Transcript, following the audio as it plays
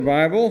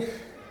Bible.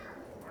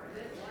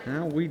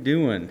 How we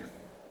doing?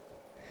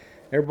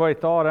 Everybody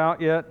thawed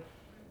out yet?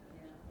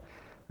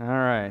 All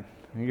right,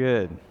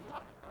 good.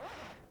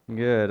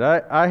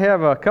 I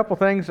have a couple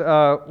things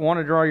want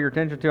to draw your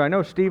attention to. I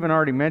know Stephen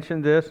already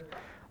mentioned this,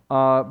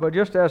 but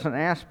just as an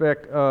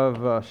aspect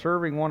of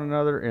serving one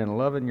another and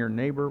loving your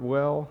neighbor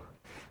well,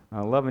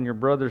 loving your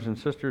brothers and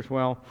sisters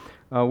well,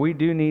 we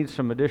do need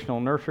some additional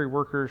nursery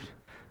workers,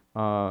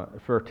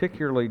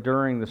 particularly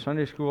during the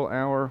Sunday school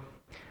hour.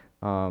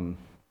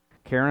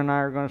 Karen and I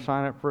are going to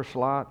sign up for a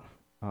slot,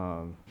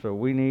 so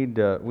we need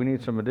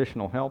some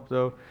additional help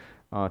though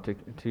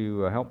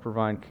to help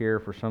provide care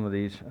for some of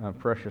these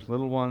precious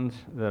little ones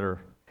that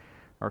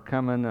are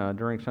coming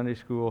during Sunday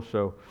school.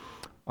 So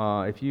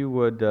if you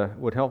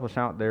would help us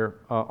out there.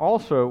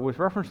 Also, with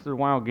reference to the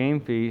Wild Game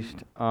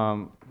Feast,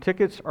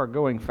 tickets are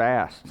going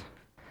fast,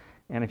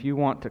 and if you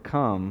want to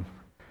come,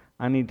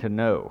 I need to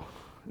know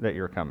that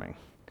you're coming.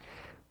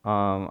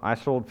 I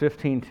sold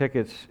 15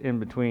 tickets in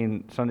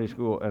between Sunday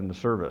school and the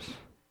service.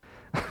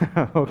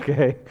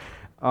 Okay,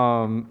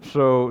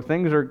 so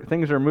things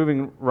are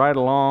moving right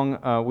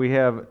along. We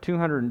have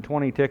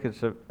 220 tickets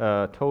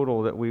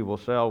total that we will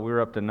sell. We're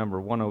up to number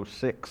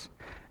 106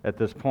 at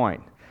this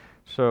point.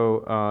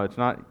 So it's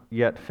not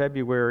yet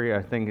February.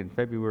 I think in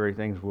February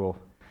things will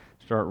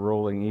start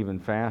rolling even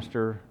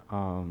faster.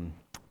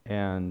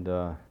 And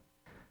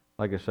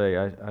like I say,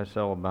 I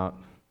sell about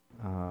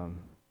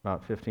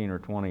 15 or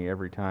 20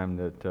 every time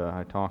that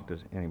I talk to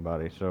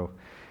anybody. So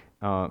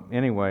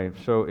anyway,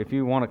 so if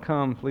you want to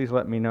come, please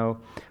let me know.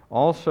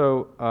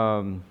 Also,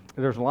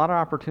 there's a lot of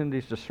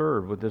opportunities to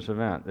serve with this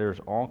event. There's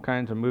all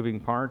kinds of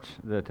moving parts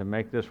to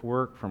make this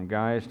work, from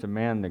guys to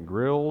man the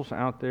grills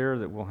out there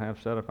that we'll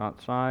have set up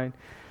outside.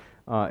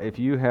 If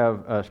you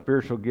have a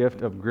spiritual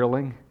gift of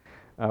grilling,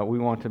 we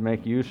want to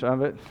make use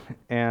of it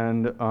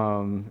and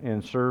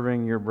in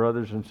serving your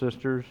brothers and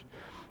sisters.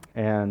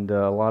 And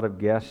a lot of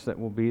guests that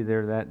will be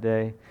there that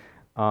day.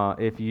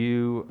 If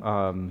you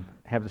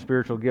have the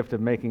spiritual gift of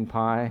making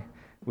pie,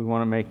 we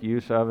want to make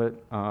use of it.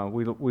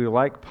 We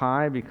like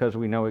pie because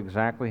we know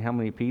exactly how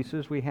many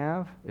pieces we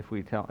have.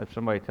 If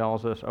somebody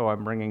tells us, "Oh,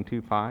 I'm bringing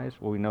 2 pies,"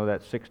 well, we know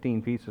that's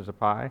 16 pieces of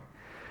pie.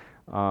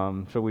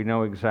 So we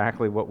know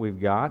exactly what we've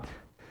got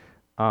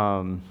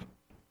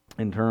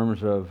in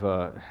terms of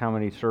how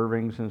many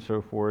servings and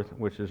so forth,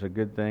 which is a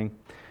good thing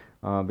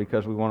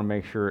because we want to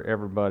make sure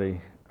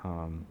everybody.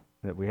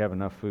 That we have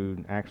enough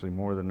food, actually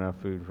more than enough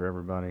food for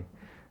everybody.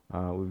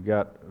 We've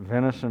got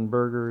venison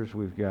burgers,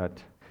 we've got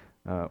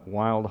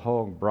wild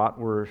hog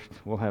bratwurst,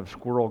 we'll have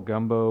squirrel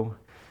gumbo.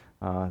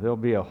 There'll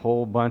be a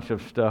whole bunch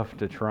of stuff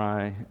to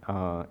try,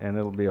 and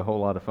it'll be a whole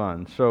lot of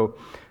fun. So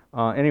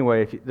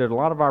anyway, there's a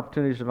lot of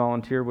opportunities to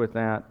volunteer with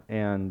that,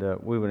 and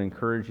we would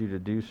encourage you to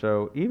do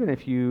so. Even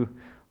if you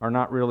are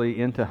not really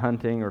into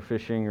hunting or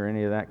fishing or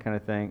any of that kind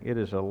of thing, it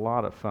is a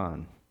lot of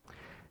fun.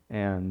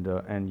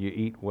 And you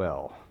eat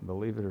well,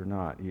 believe it or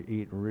not, you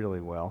eat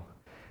really well,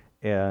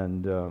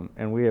 and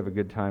we have a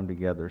good time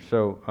together.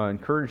 So I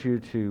encourage you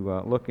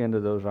to look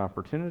into those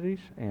opportunities,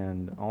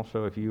 and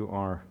also if you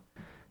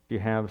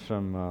have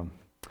some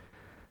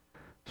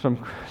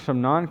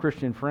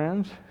non-Christian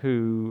friends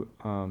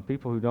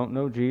people who don't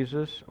know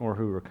Jesus or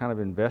who are kind of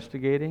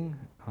investigating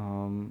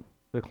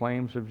the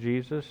claims of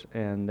Jesus,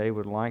 and they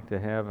would like to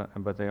have,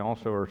 but they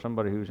also are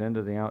somebody who's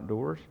into the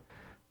outdoors.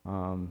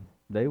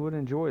 They would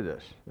enjoy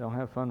this. They'll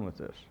have fun with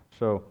this.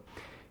 So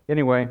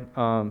anyway,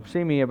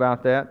 see me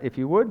about that if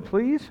you would,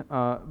 please.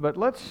 But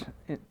let's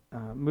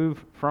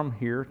move from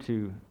here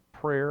to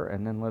prayer,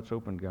 and then let's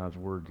open God's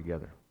Word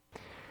together.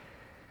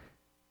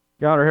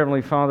 God, our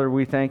Heavenly Father,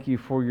 we thank you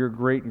for your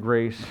great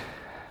grace,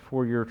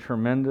 for your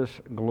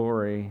tremendous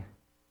glory,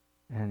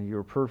 and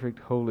your perfect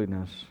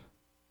holiness,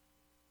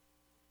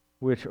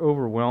 which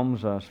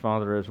overwhelms us,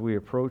 Father, as we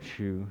approach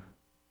you.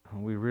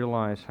 We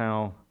realize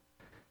how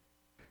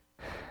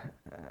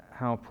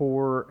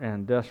poor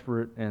and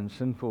desperate and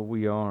sinful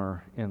we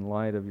are in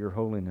light of your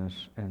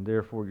holiness, and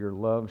therefore your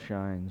love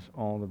shines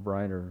all the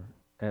brighter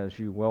as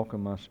you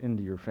welcome us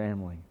into your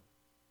family.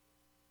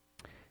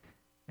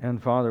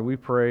 And Father, we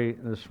pray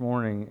this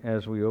morning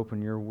as we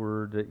open your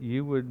word that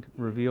you would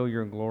reveal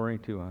your glory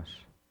to us,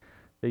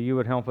 that you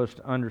would help us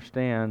to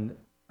understand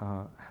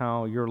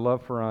how your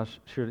love for us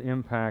should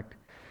impact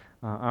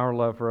our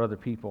love for other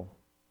people,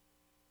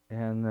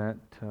 and that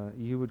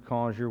you would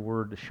cause your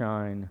word to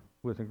shine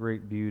with a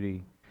great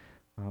beauty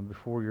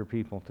before your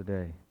people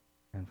today.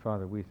 And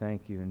Father, we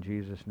thank you in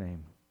Jesus'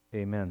 name.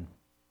 Amen.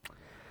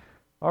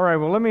 All right,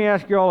 well, let me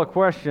ask you all a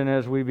question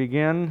as we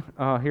begin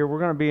here. We're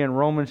going to be in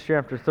Romans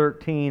chapter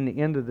 13, the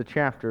end of the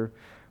chapter.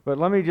 But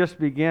let me just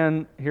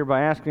begin here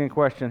by asking a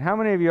question. How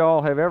many of you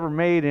all have ever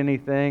made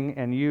anything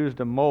and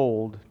used a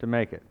mold to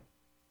make it?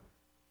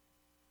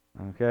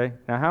 Okay.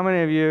 Now, how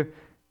many of you,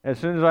 as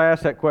soon as I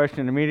asked that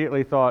question,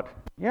 immediately thought,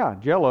 yeah,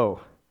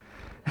 Jell-O?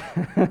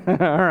 All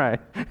right.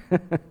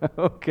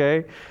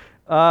 Okay.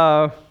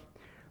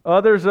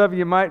 Others of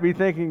you might be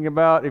thinking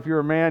about, if you're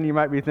a man, you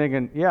might be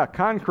thinking, yeah,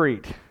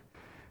 concrete.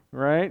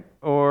 right?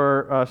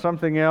 Or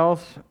something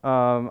else.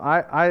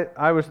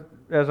 I was,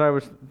 as I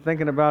was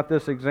thinking about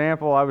this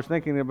example, I was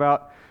thinking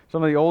about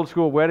some of the old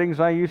school weddings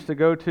I used to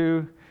go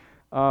to,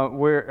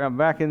 where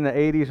back in the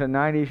 80s and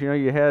 90s,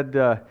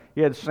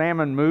 you had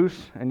salmon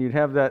mousse, and you'd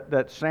have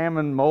that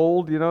salmon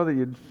mold, that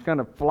you'd kind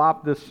of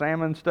flop this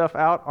salmon stuff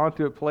out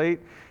onto a plate,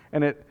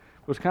 and it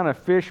was kind of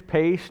fish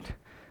paste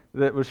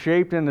that was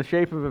shaped in the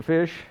shape of a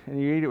fish,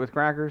 and you eat it with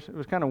crackers. It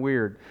was kind of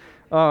weird.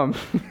 And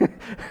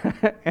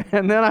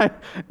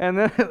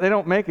then they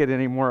don't make it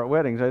anymore at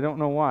weddings. I don't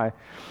know why.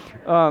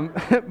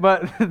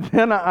 But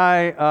then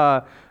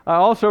I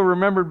also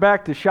remembered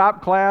back to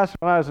shop class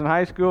when I was in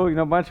high school.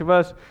 A bunch of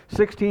us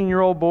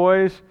 16-year-old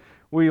boys,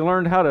 we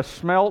learned how to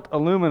smelt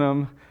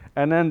aluminum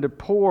and then to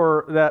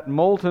pour that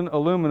molten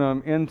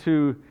aluminum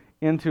into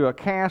a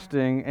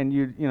casting,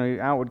 and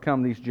out would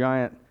come these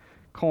giant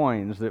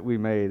coins that we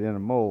made in a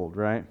mold,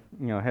 right?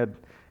 Had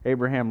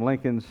Abraham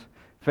Lincoln's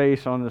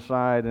face on the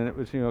side, and it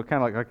was kind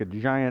of like a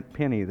giant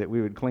penny that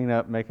we would clean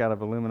up, make out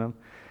of aluminum.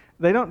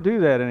 They don't do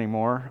that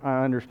anymore,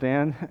 I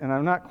understand, and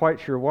I'm not quite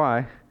sure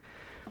why.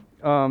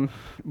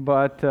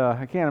 But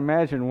I can't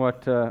imagine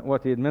what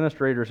the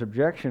administrator's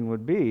objection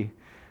would be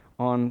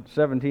on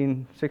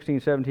 16,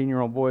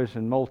 17-year-old boys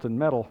in molten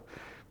metal.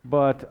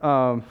 But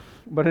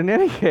in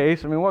any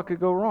case, what could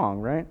go wrong,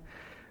 right?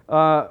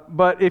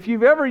 But if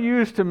you've ever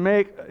used to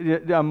make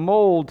a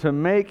mold to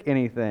make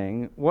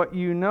anything, what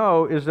you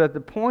know is that the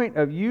point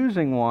of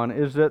using one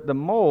is that the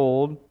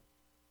mold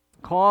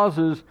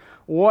causes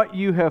what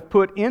you have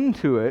put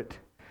into it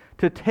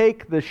to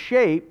take the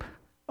shape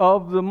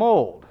of the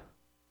mold.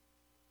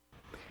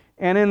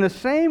 And in the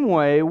same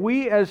way,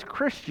 we as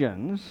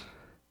Christians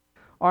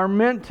are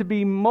meant to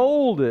be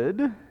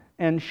molded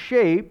and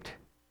shaped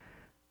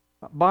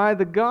by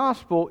the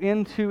gospel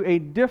into a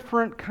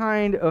different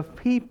kind of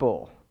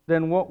people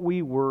than what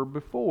we were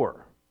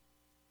before.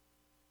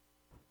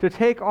 To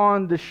take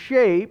on the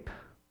shape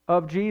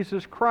of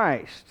Jesus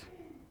Christ.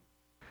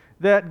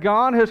 That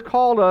God has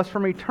called us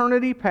from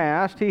eternity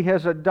past. He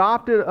has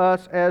adopted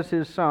us as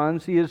His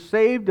sons. He has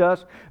saved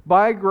us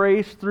by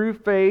grace through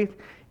faith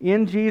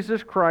in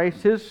Jesus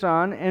Christ, His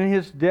Son, and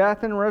His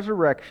death and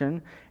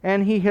resurrection.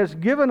 And He has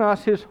given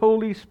us His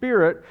Holy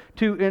Spirit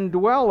to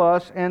indwell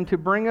us and to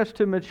bring us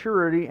to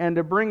maturity and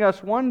to bring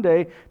us one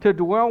day to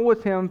dwell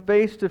with Him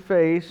face to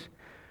face,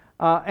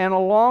 and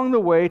along the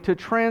way to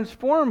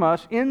transform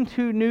us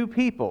into new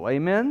people.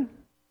 Amen?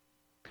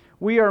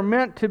 We are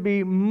meant to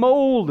be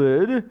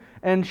molded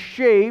and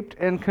shaped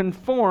and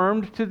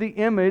conformed to the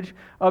image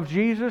of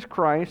Jesus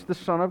Christ, the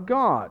Son of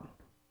God.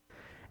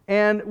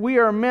 And we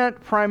are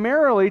meant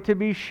primarily to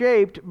be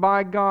shaped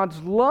by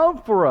God's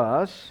love for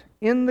us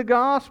in the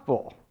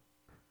gospel.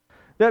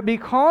 That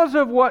because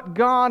of what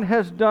God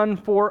has done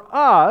for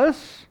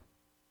us,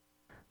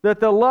 that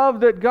the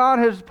love that God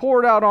has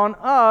poured out on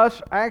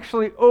us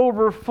actually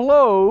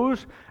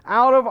overflows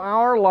out of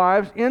our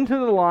lives into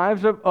the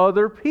lives of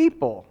other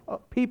people,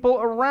 people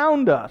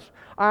around us,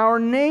 our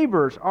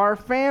neighbors, our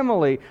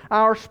family,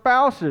 our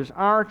spouses,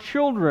 our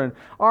children,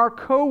 our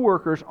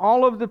co-workers.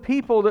 All of the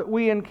people that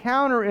we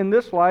encounter in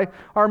this life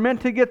are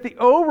meant to get the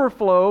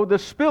overflow, the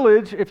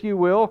spillage, if you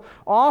will,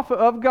 off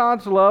of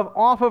God's love,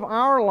 off of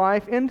our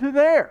life into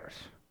theirs.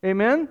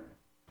 Amen?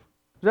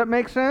 Does that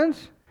make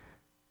sense?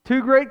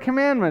 2 great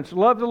commandments.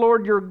 Love the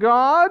Lord your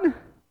God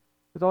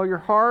with all your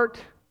heart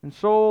and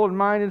soul and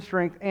mind and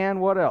strength. And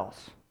what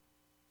else?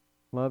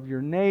 Love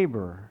your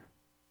neighbor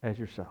as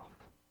yourself.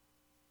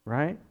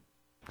 Right?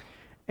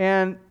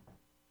 And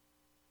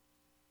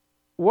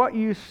what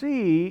you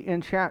see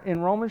in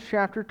Romans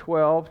chapter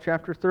 12,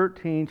 chapter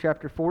 13,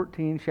 chapter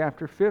 14,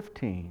 chapter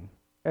 15,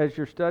 as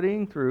you're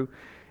studying through,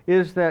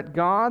 is that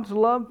God's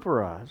love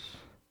for us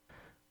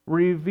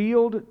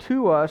revealed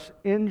to us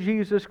in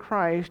Jesus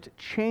Christ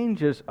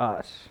changes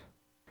us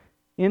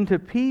into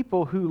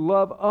people who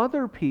love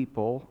other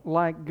people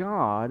like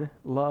God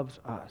loves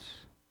us.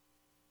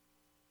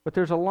 But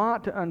there's a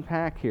lot to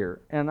unpack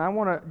here, and I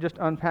want to just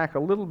unpack a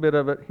little bit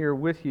of it here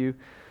with you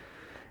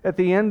at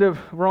the end of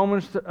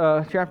Romans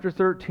chapter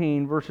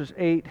 13, verses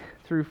 8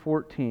 through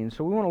 14.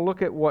 So we want to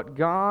look at what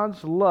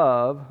God's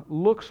love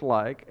looks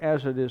like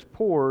as it is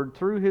poured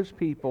through His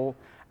people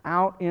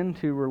out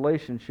into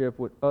relationship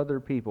with other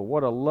people.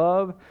 What a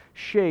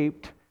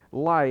love-shaped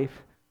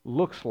life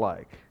looks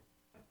like,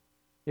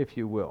 if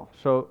you will.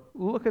 So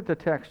look at the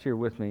text here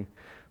with me.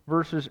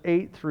 Verses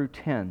 8 through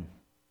 10.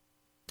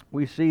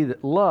 We see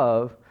that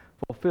love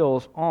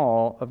fulfills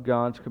all of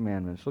God's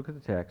commandments. Look at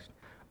the text.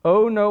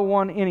 Owe no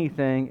one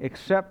anything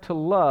except to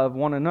love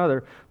one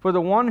another, for the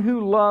one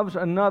who loves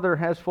another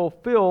has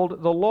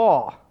fulfilled the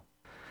law.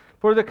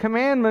 For the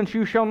commandments,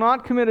 you shall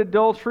not commit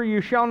adultery, you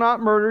shall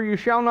not murder, you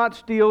shall not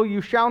steal, you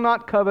shall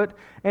not covet,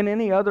 and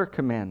any other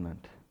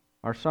commandment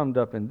are summed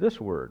up in this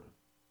word: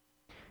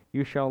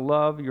 you shall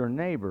love your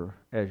neighbor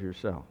as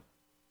yourself.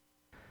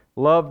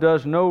 Love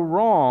does no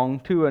wrong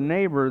to a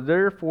neighbor,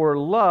 therefore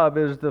love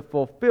is the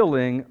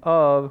fulfilling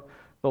of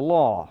the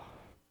law.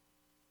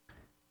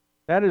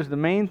 That is the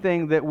main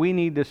thing that we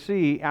need to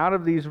see out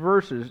of these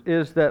verses,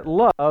 is that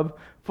love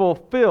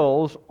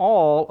fulfills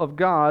all of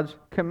God's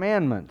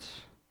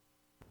commandments.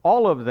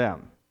 All of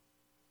them.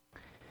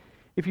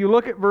 If you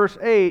look at verse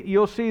 8,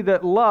 you'll see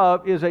that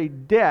love is a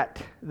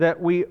debt that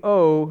we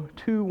owe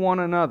to one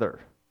another.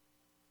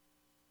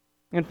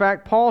 In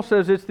fact, Paul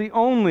says it's the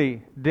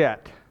only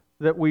debt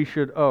that we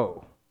should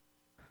owe.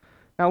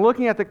 Now,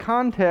 looking at the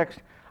context,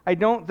 I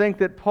don't think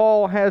that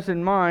Paul has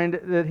in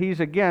mind that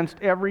he's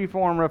against every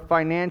form of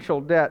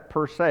financial debt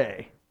per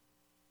se.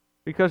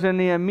 Because in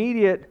the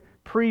immediate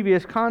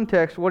previous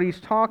context, what he's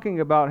talking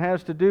about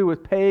has to do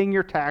with paying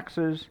your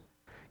taxes,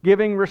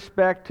 giving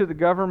respect to the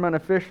government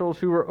officials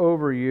who are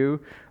over you,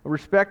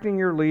 respecting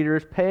your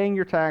leaders, paying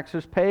your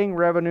taxes, paying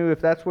revenue if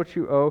that's what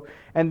you owe,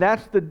 and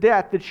that's the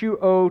debt that you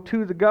owe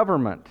to the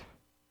government.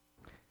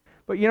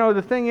 But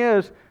the thing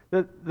is,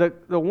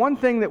 the one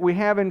thing that we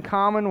have in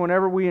common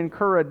whenever we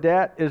incur a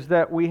debt is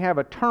that we have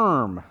a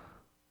term.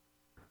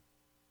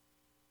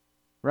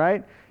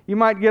 Right? You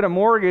might get a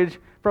mortgage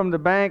from the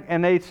bank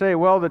and they say,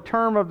 well, the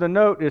term of the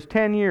note is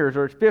 10 years,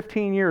 or it's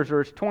 15 years, or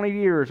it's 20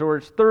 years, or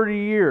it's 30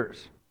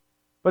 years.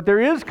 But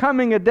there is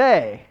coming a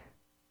day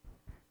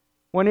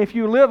when if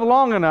you live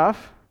long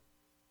enough,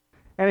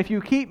 and if you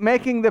keep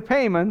making the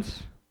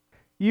payments,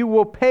 you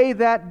will pay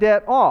that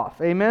debt off.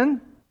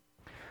 Amen?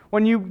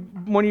 When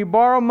you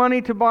borrow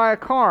money to buy a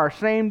car,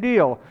 same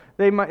deal.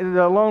 The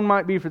loan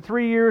might be for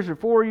 3 years, or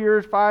 4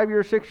 years, 5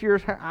 years, 6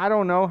 years, I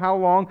don't know how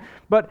long.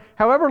 But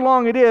however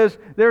long it is,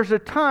 there's a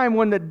time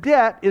when the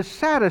debt is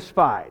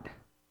satisfied.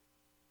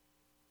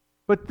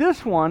 But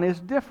this one is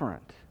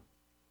different.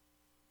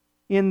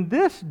 In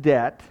this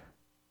debt,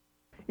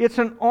 it's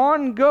an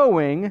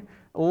ongoing,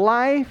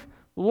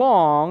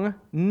 lifelong,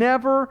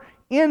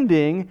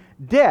 never-ending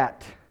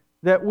debt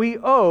that we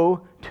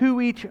owe to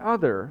each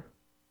other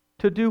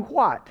to do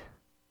what?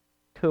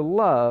 To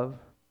love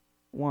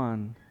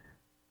one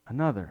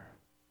another.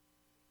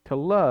 To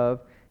love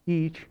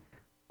each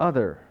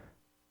other.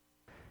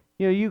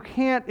 You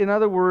can't, in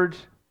other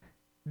words,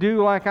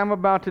 do like I'm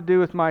about to do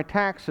with my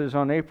taxes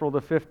on April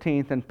the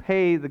 15th and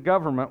pay the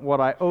government what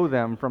I owe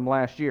them from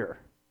last year.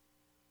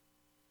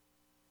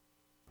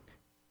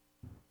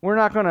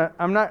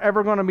 I'm not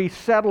ever going to be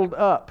settled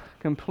up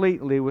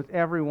completely with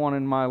everyone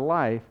in my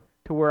life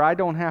to where I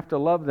don't have to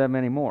love them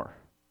anymore.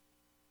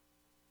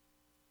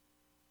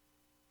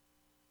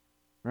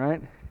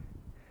 Right?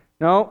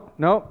 No,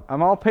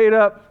 I'm all paid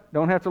up.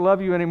 Don't have to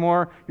love you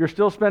anymore. You're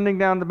still spending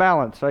down the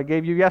balance I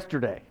gave you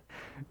yesterday.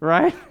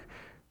 Right?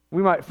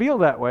 We might feel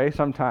that way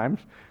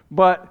sometimes,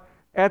 but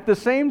at the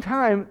same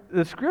time,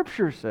 the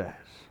Scripture says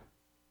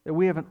that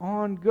we have an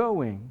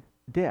ongoing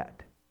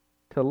debt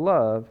to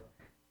love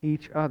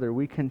each other.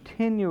 We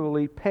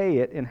continually pay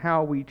it in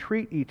how we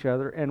treat each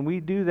other, and we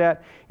do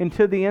that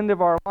until the end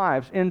of our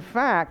lives. In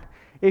fact,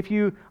 if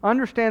you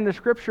understand the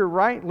Scripture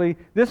rightly,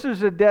 this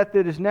is a debt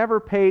that is never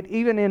paid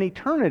even in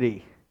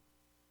eternity.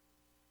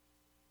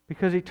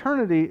 Because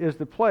eternity is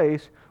the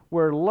place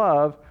where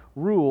love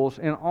rules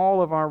in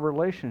all of our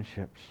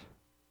relationships.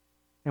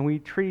 And we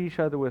treat each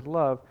other with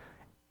love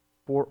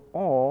for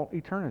all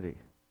eternity.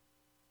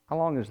 How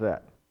long is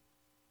that?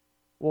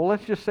 Well,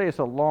 let's just say it's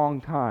a long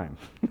time.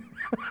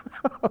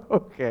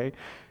 Okay.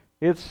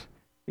 It's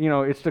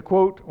to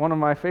quote one of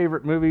my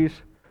favorite movies,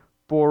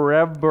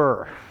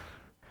 forever.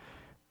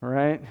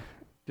 Right?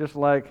 Just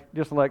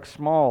like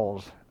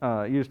Smalls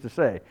used to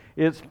say.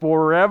 It's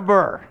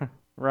forever.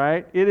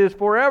 Right? It is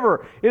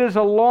forever. It is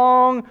a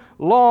long,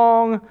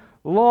 long,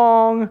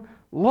 long,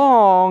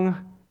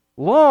 long,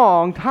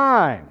 long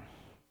time.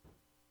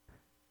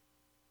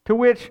 To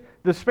which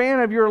the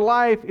span of your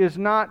life is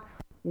not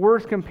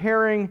worth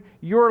comparing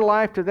your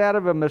life to that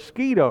of a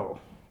mosquito.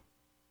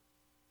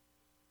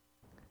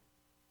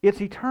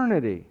 It's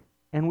eternity,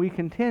 and we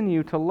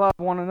continue to love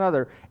one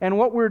another. And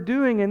what we're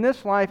doing in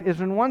this life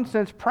is, in one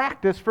sense,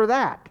 practice for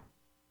that.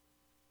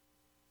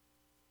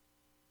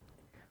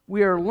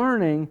 We are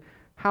learning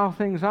how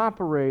things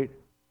operate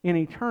in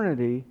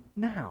eternity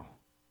now.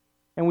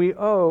 And we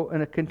owe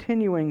a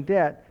continuing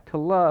debt to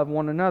love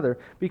one another.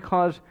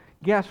 Because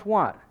guess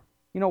what?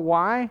 You know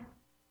why?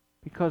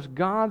 Because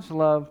God's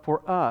love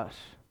for us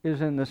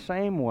is in the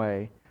same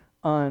way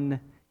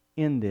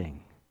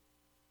unending.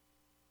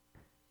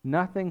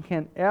 Nothing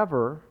can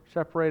ever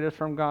separate us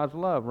from God's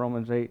love,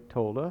 Romans 8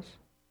 told us.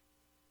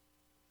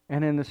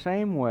 And in the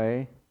same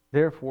way,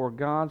 therefore,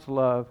 God's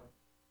love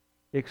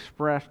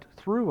expressed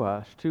through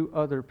us to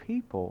other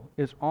people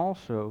is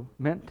also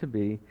meant to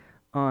be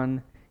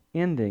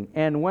unending.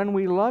 And when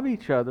we love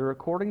each other,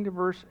 according to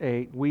verse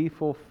 8, we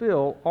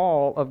fulfill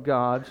all of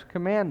God's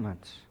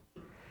commandments.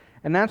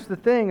 And that's the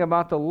thing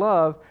about the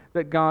love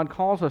that God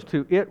calls us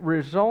to. It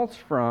results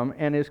from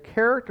and is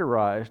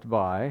characterized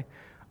by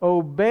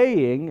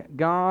obeying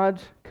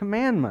God's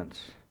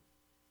commandments.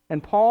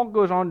 And Paul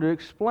goes on to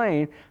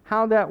explain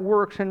how that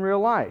works in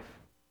real life.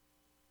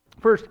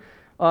 First,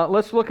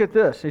 let's look at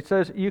this. It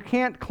says, you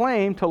can't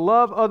claim to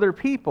love other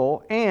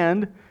people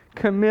and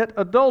commit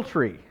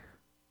adultery.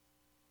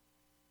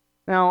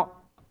 Now,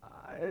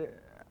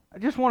 I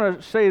just want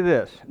to say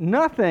this.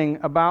 Nothing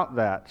about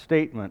that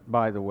statement,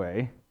 by the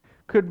way,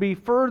 could be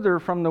further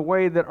from the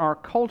way that our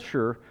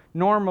culture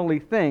normally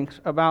thinks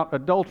about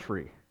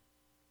adultery.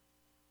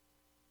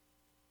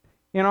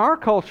 In our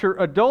culture,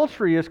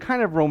 adultery is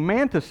kind of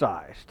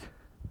romanticized,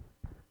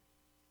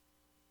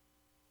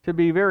 to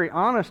be very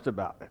honest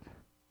about it.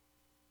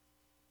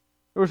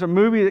 There was a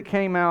movie that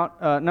came out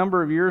a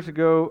number of years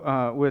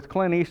ago with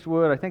Clint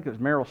Eastwood. I think it was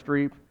Meryl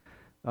Streep,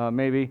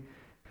 maybe,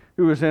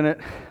 who was in it.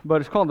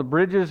 But it's called The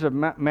Bridges of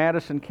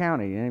Madison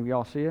County. Any of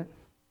y'all see it?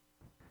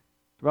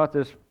 It's about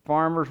this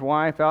farmer's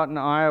wife out in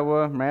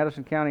Iowa,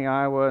 Madison County,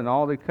 Iowa, and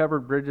all the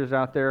covered bridges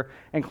out there.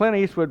 And Clint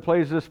Eastwood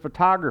plays this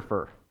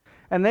photographer.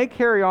 And they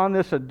carry on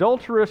this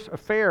adulterous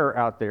affair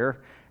out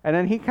there. And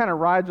then he kind of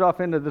rides off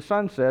into the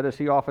sunset, as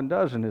he often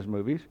does in his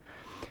movies.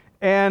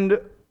 And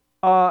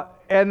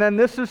then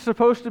this is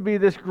supposed to be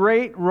this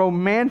great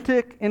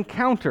romantic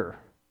encounter.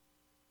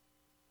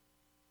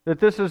 That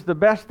this is the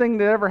best thing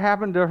that ever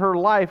happened to her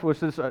life, was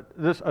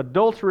this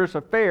adulterous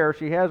affair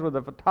she has with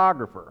a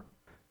photographer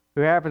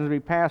who happens to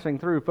be passing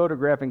through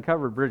photographing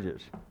covered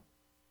bridges.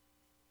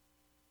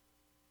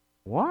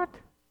 What?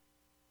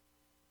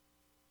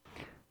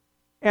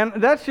 And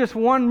that's just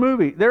one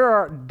movie. There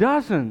are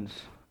dozens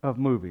of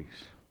movies.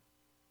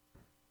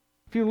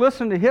 If you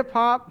listen to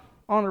hip-hop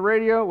on the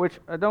radio, which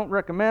I don't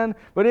recommend,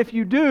 but if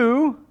you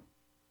do,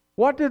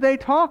 what do they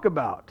talk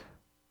about?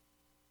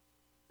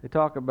 They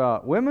talk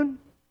about women,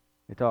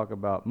 they talk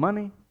about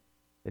money,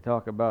 they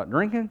talk about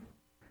drinking,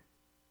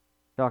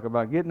 they talk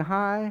about getting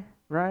high,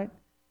 right?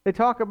 They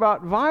talk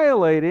about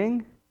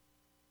violating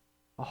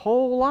a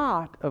whole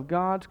lot of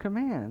God's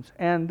commands,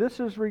 and this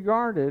is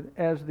regarded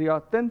as the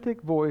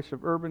authentic voice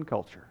of urban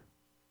culture.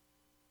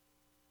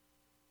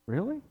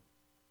 Really?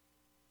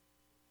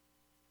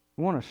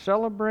 You want to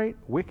celebrate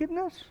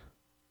wickedness?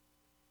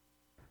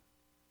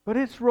 But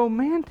it's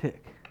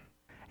romantic.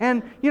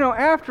 And,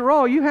 after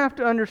all, you have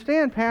to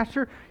understand,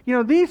 Pastor,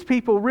 these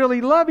people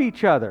really love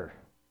each other.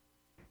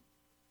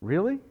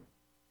 Really?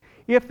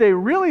 If they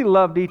really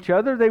loved each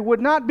other, they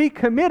would not be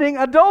committing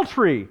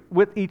adultery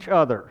with each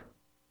other.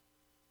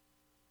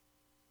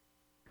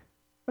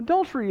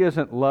 Adultery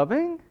isn't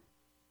loving.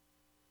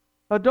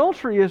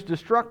 Adultery is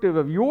destructive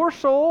of your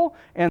soul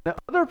and the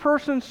other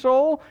person's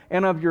soul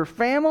and of your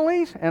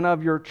families and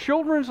of your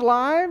children's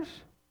lives.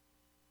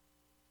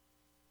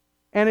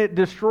 And it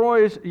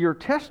destroys your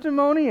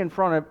testimony in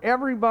front of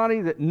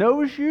everybody that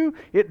knows you.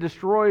 It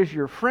destroys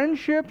your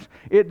friendships.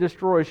 It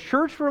destroys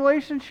church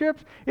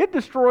relationships. It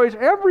destroys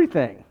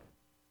everything.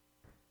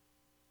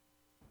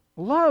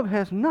 Love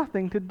has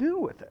nothing to do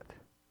with it.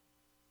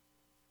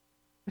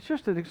 It's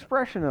just an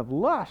expression of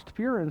lust,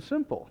 pure and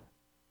simple.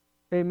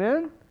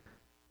 Amen?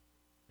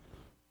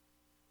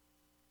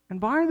 And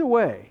by the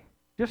way,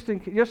 just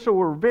so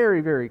we're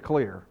very, very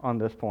clear on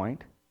this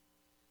point,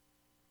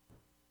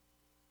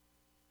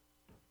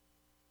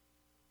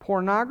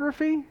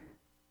 pornography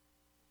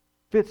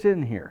fits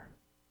in here.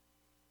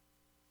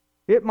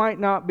 It might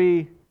not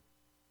be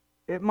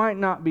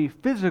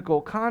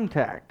physical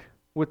contact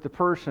with the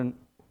person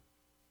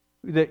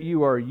that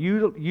you are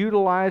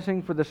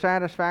utilizing for the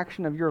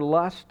satisfaction of your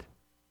lust,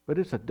 but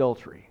it's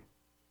adultery.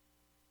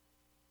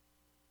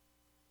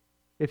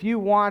 If you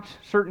watch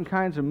certain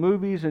kinds of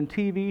movies and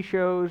TV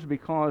shows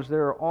because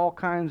there are all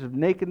kinds of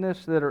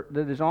nakedness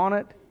that is on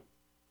it,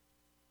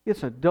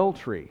 it's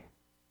adultery.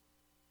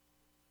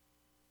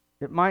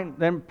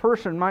 That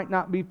person might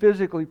not be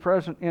physically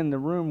present in the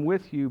room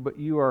with you, but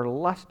you are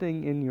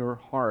lusting in your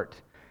heart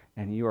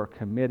and you are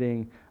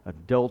committing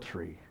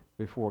adultery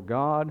before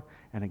God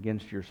and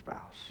against your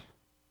spouse.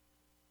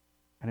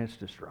 And it's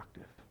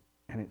destructive.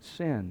 And it's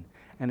sin.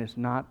 And it's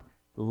not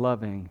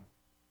loving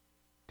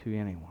to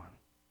anyone.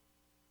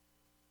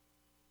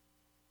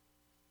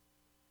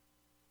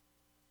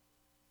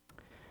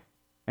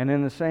 And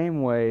in the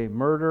same way,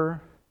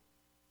 murder,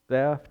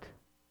 theft,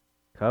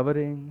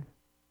 coveting,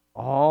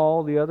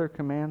 all the other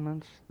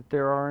commandments that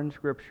there are in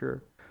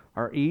Scripture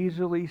are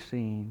easily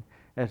seen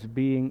as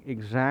being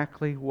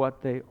exactly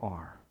what they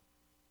are.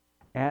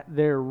 At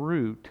their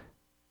root,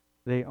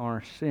 they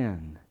are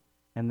sin,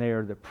 and they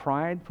are the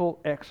prideful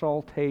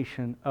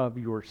exaltation of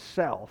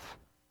yourself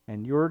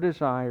and your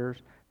desires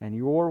and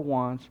your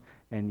wants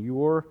and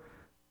your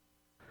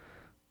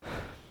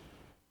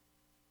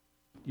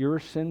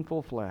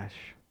sinful flesh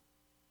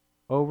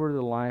over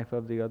the life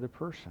of the other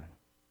person.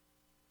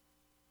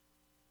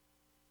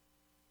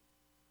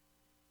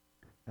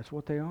 That's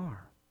what they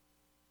are.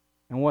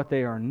 And what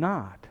they are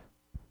not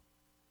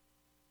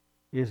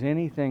is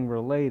anything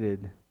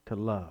related to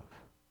love.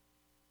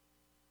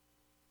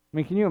 I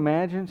mean, can you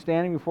imagine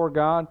standing before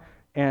God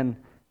and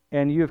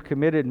you have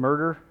committed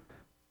murder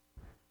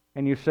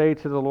and you say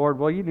to the Lord,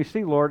 well, you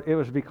see, Lord, it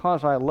was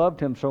because I loved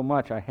him so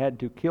much I had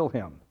to kill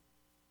him.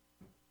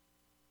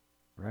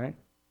 Right?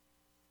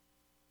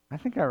 I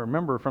think I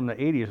remember from the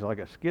 80s like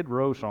a Skid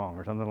Row song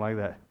or something like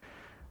that.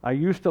 I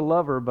used to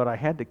love her, but I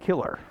had to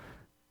kill her.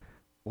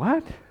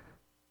 What?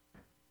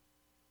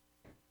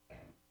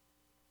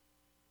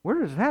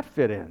 Where does that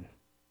fit in?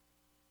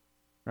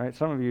 right?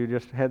 Some of you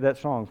just had that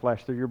song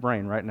flash through your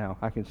brain right now.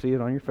 I can see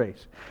it on your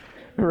face,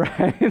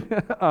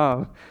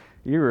 right?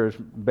 You're as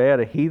bad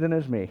a heathen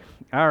as me.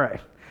 All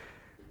right.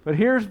 But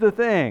here's the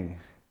thing.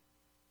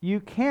 You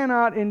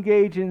cannot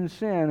engage in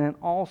sin and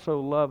also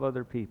love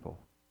other people.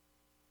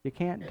 You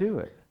can't do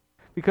it.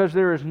 Because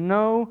there is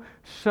no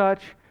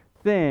such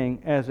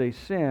thing as a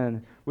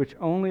sin which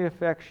only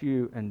affects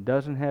you and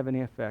doesn't have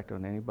any effect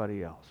on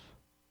anybody else.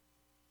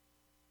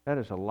 That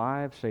is a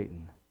lie of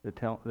Satan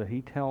that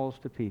he tells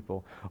to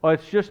people. Oh,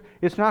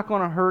 it's not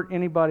going to hurt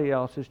anybody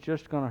else, it's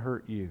just going to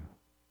hurt you.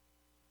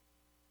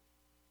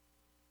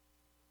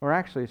 Or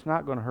actually, it's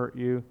not going to hurt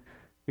you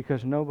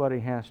because nobody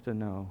has to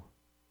know.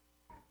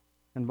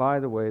 And by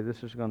the way,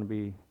 this is going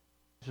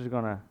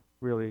to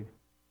really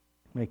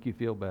make you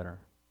feel better.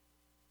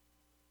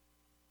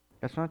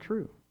 That's not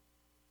true.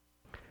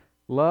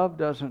 Love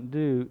doesn't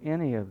do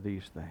any of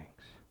these things.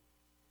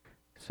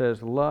 It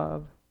says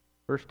love,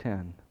 verse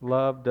 10,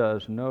 love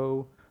does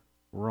no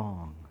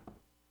wrong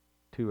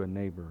to a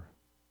neighbor.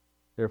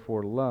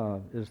 Therefore,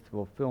 love is the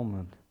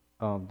fulfillment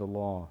of the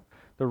law.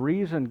 The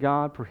reason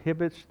God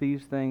prohibits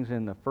these things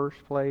in the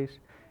first place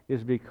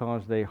is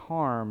because they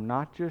harm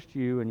not just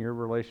you and your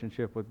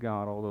relationship with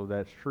God, although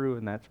that's true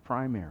and that's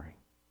primary,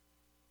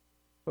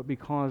 but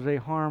because they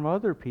harm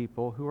other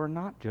people who are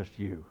not just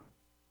you.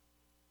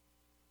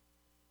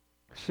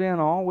 Sin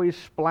always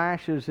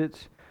splashes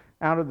its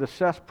out of the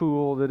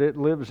cesspool that it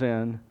lives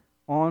in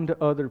onto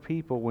other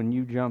people when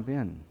you jump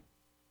in.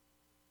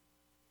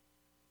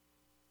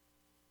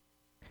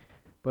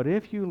 But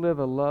if you live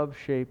a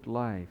love-shaped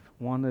life,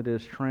 one that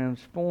is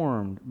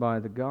transformed by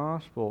the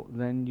gospel,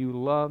 then you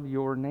love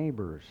your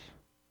neighbors.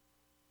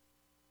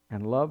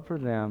 And love for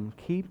them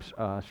keeps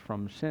us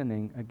from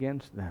sinning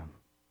against them.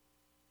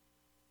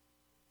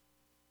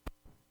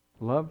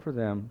 Love for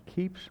them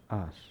keeps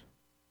us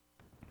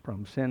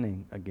from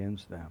sinning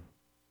against them.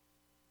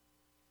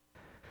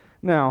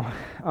 Now,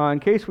 in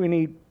case we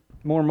need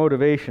more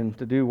motivation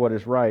to do what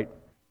is right,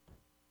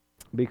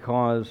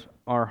 because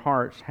our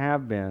hearts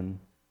have been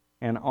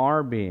and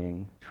are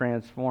being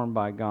transformed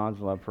by God's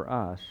love for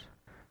us,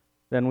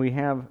 then we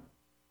have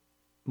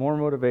more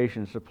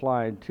motivation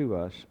supplied to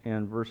us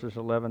in verses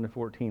 11 to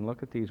 14.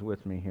 Look at these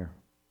with me here.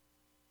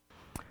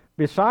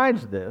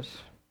 Besides this,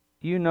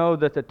 you know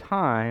that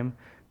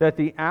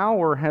the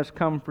hour has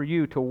come for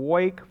you to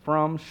wake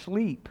from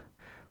sleep.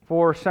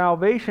 For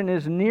salvation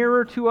is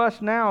nearer to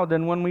us now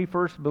than when we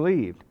first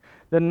believed.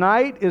 The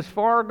night is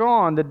far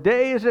gone, the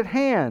day is at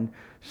hand.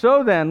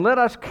 So then, let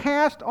us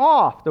cast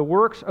off the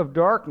works of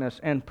darkness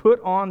and put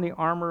on the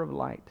armor of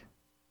light.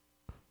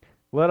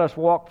 Let us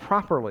walk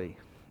properly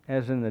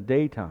as in the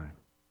daytime,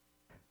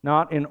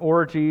 not in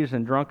orgies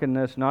and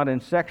drunkenness, not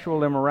in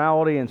sexual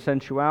immorality and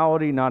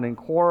sensuality, not in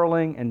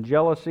quarreling and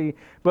jealousy,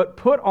 but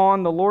put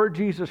on the Lord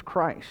Jesus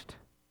Christ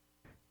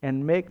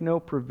and make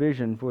no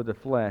provision for the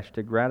flesh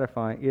to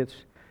gratify its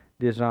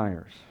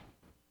desires.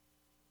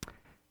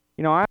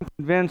 You know, I'm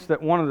convinced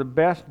that one of the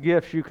best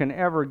gifts you can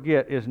ever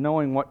get is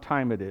knowing what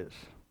time it is.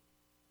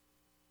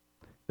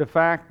 The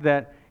fact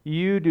that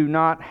you do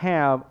not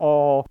have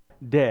all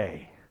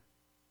day.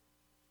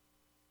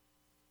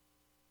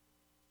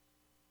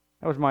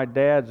 That was my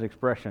dad's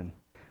expression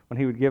when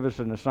he would give us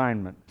an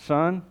assignment.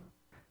 Son,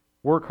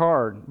 work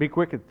hard, be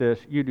quick at this.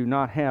 You do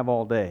not have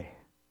all day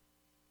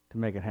to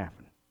make it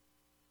happen.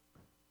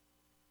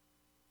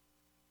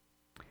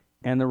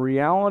 And the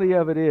reality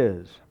of it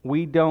is,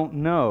 we don't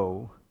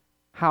know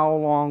how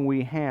long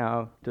we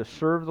have to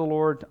serve the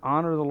Lord, to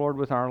honor the Lord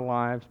with our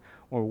lives,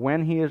 or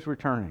when He is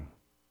returning.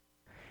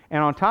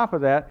 And on top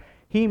of that,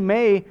 He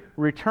may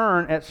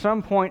return at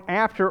some point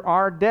after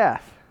our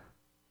death.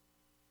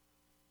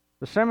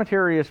 The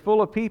cemetery is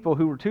full of people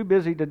who were too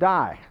busy to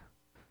die.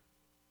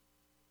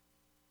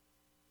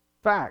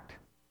 Fact.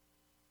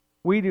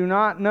 We do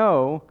not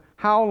know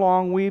how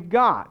long we've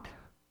got.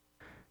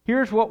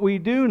 Here's what we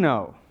do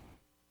know.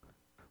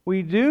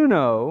 We do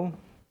know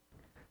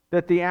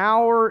that the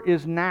hour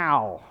is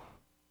now.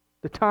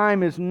 The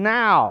time is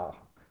now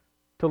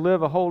to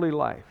live a holy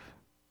life.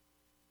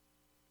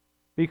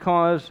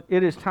 Because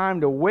it is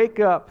time to wake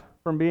up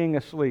from being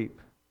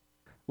asleep.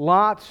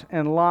 Lots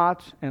and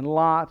lots and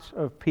lots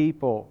of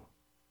people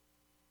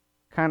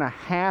kind of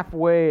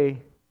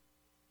halfway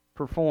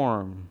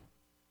perform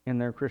in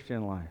their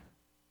Christian life.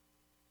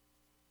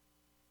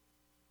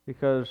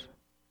 Because,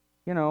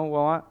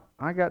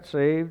 I got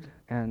saved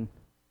and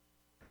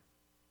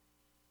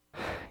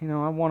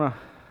I want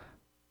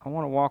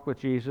to walk with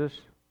Jesus,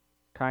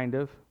 kind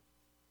of.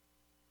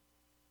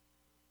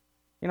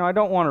 I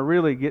don't want to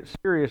really get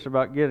serious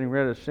about getting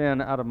rid of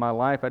sin out of my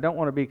life. I don't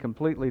want to be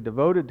completely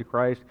devoted to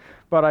Christ,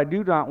 but I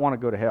do not want to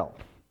go to hell.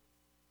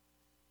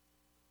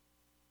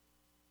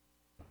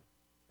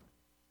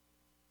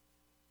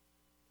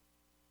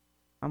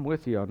 I'm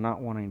with you on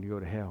not wanting to go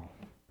to hell.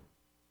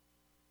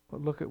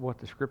 But look at what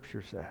the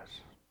Scripture says.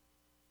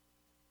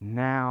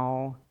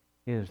 Now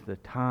is the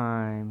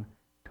time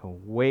to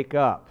wake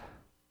up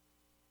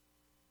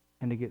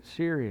and to get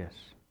serious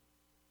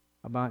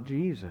about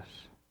Jesus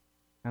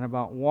and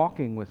about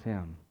walking with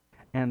Him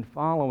and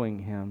following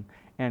Him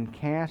and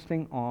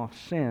casting off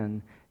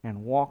sin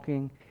and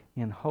walking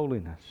in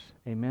holiness.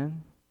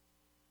 Amen?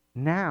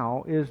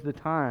 Now is the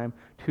time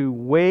to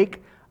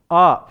wake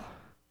up.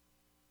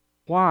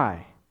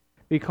 Why?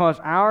 Because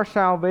our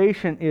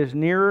salvation is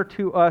nearer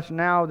to us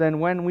now than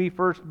when we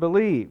first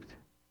believed.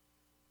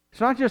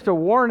 It's not just a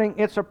warning,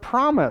 it's a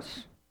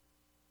promise.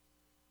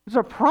 It's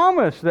a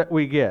promise that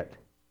we get.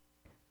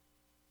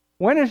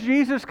 When is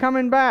Jesus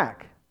coming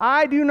back?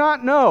 I do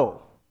not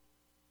know.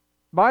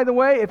 By the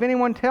way, if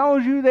anyone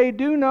tells you they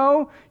do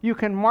know, you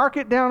can mark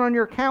it down on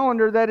your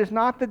calendar that is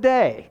not the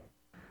day.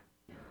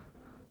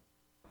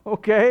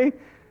 Okay?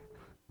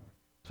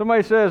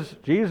 Somebody says,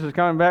 Jesus is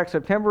coming back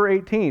September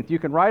 18th. You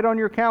can write on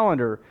your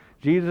calendar,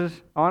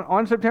 Jesus,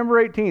 on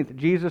September 18th,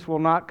 Jesus will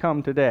not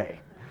come today.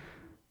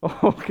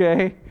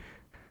 Okay?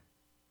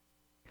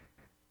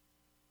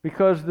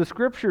 Because the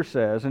Scripture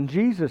says, and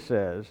Jesus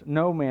says,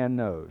 no man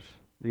knows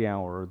the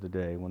hour or the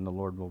day when the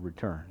Lord will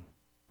return.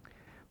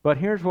 But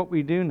here's what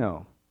we do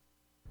know.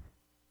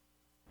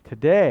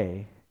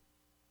 Today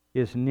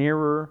is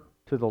nearer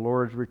to the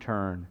Lord's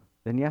return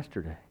than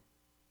yesterday.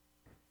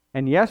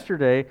 And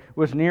yesterday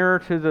was nearer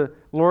to the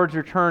Lord's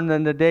return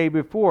than the day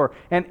before.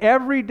 And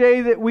every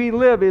day that we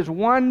live is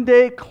one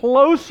day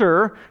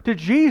closer to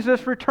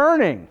Jesus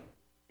returning.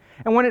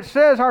 And when it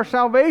says our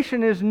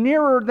salvation is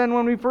nearer than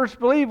when we first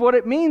believed, what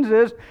it means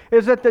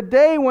is that the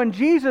day when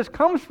Jesus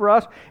comes for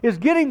us is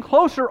getting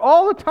closer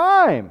all the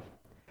time.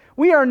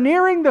 We are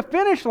nearing the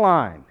finish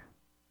line.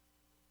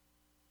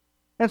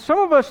 And some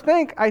of us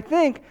I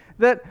think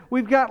that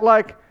we've got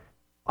like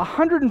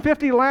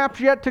 150 laps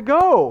yet to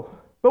go.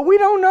 But we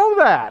don't know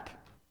that.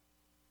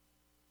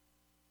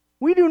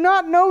 We do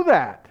not know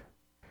that.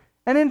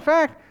 And in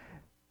fact,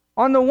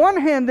 on the one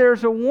hand,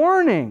 there's a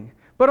warning.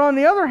 But on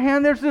the other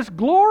hand, there's this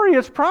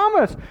glorious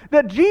promise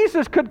that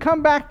Jesus could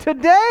come back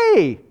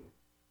today.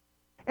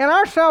 And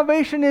our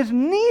salvation is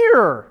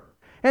near.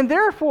 And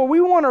therefore,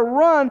 we want to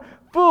run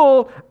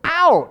full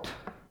out.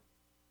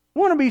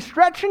 We want to be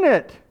stretching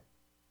it.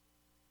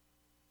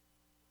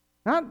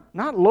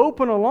 Not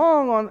loping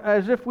along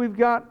as if we've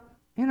got,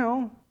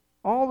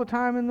 all the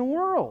time in the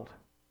world.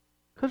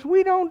 Because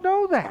we don't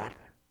know that.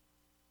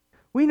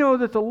 We know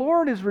that the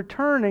Lord is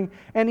returning,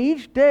 and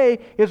each day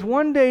is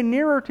one day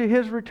nearer to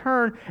His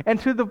return and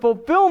to the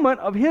fulfillment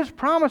of His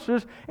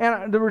promises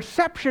and the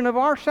reception of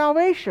our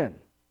salvation.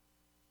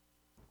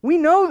 We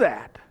know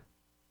that.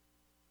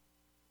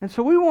 And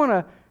so we want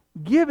to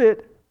give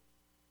it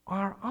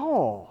our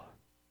all.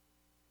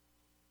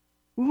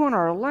 We want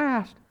our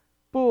last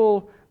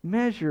full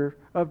measure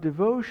of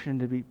devotion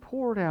to be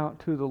poured out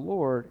to the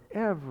Lord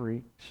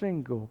every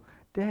single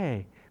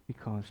day,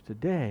 because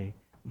today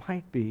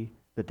might be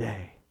the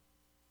day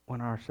when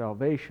our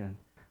salvation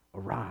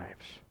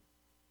arrives.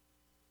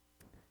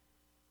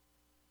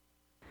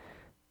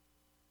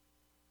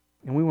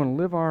 And we want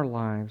to live our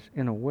lives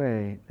in a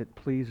way that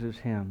pleases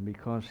Him,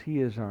 because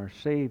He is our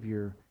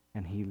Savior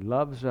and He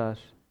loves us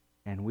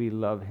and we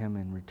love Him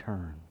in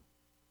return.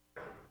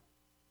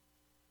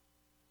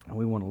 And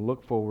we want to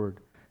look forward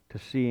to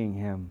seeing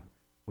Him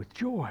with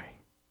joy.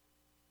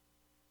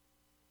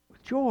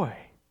 With joy.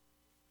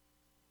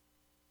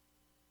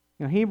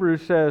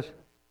 Hebrews says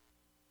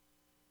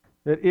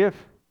that if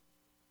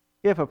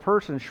a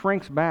person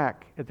shrinks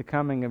back at the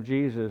coming of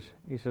Jesus,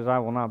 he says, I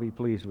will not be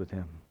pleased with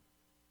him.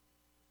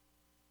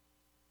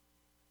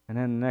 And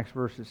then the next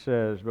verse it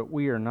says, but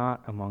we are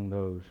not among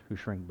those who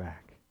shrink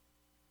back.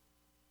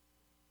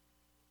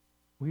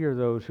 We are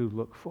those who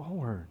look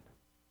forward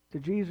to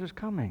Jesus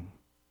coming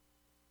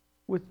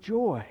with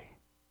joy,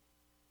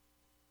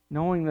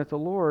 knowing that the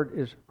Lord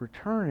is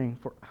returning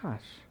for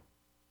us.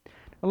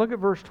 Now look at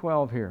verse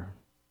 12 here.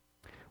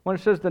 When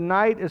it says, the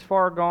night is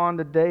far gone,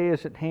 the day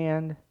is at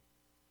hand.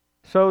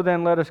 So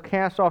then let us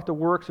cast off the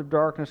works of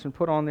darkness and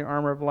put on the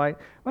armor of light.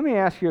 Let me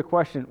ask you a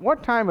question.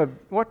 What time of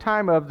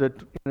in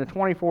the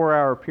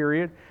 24-hour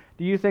period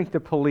do you think the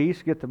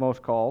police get the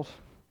most calls?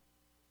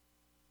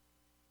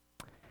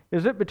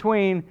 Is it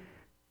between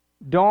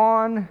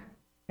dawn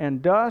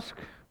and dusk,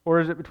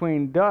 or is it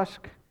between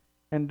dusk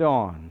and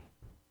dawn?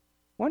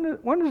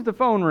 When does the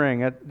phone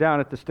ring down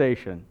at the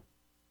station?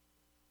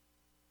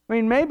 I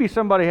mean, maybe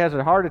somebody has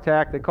a heart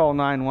attack, they call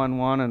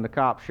 911 and the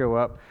cops show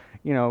up,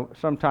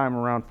 sometime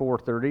around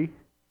 4:30.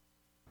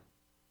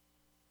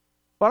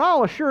 But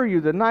I'll assure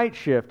you the night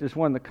shift is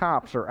when the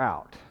cops are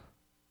out.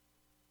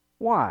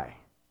 Why?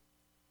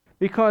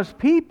 Because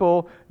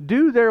people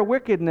do their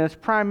wickedness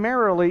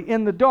primarily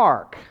in the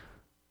dark.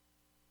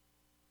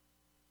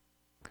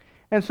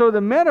 And so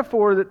the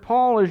metaphor that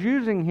Paul is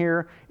using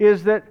here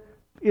is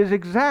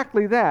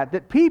exactly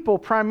that people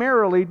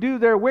primarily do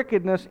their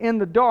wickedness in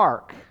the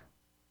dark,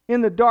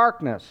 in the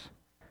darkness.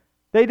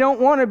 They don't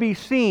want to be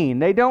seen.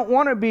 They don't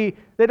want to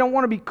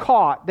be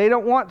caught. They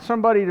don't want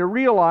somebody to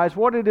realize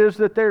what it is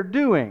that they're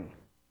doing.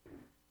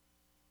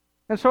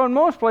 And so in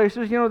most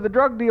places, the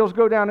drug deals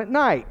go down at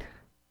night.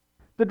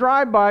 The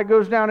drive-by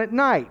goes down at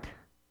night.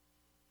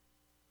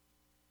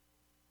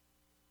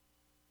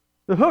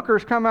 The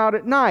hookers come out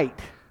at night.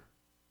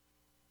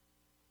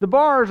 The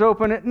bars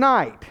open at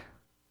night,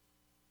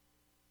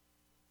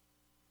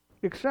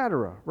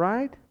 etc.,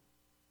 right?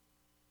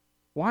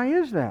 Why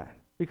is that?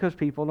 Because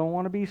people don't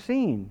want to be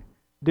seen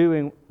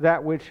doing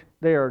that which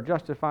they are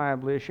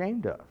justifiably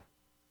ashamed of.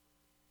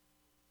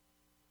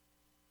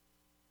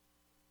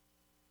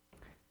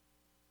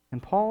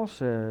 And Paul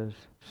says,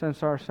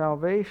 since our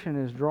salvation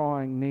is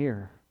drawing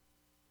near,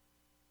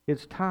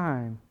 it's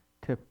time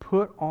to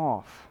put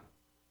off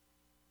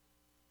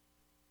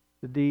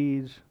the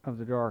deeds of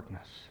the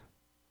darkness.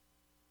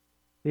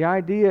 The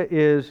idea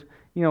is,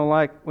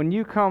 like when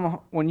you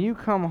come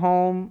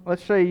home,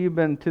 let's say you've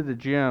been to the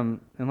gym,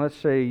 and let's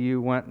say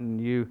you went and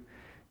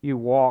you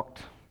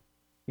walked,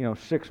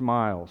 6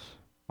 miles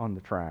on the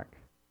track,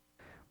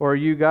 or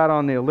you got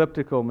on the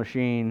elliptical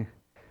machine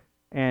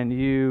and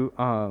you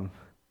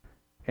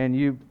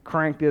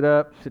cranked it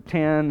up to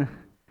 10,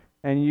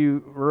 and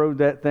you rode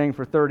that thing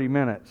for 30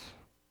 minutes.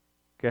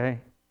 Okay?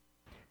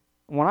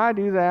 When I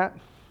do that,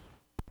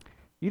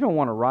 you don't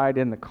want to ride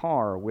in the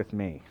car with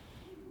me,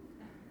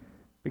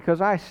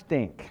 because I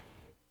stink,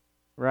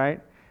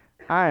 right?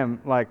 I am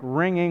like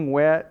wringing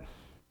wet,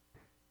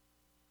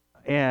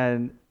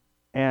 and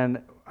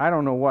I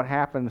don't know what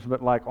happens,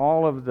 but like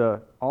all of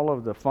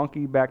the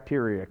funky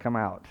bacteria come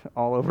out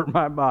all over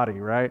my body,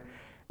 right?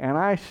 And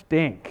I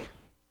stink.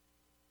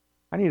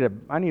 I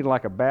need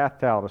like a bath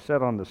towel to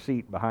set on the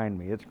seat behind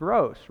me. It's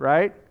gross,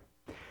 right?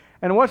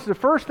 And what's the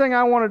first thing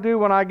I want to do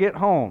when I get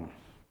home?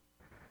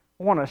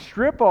 I want to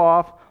strip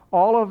off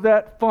all of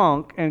that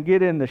funk and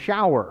get in the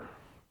shower,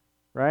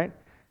 right?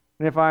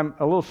 And if I'm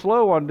a little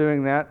slow on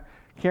doing that,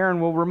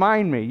 Karen will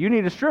remind me, you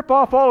need to strip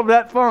off all of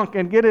that funk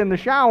and get in the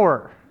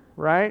shower,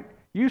 right?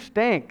 You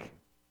stink,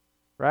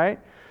 right?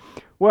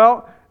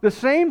 Well, the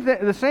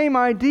same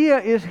idea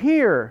is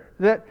here,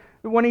 that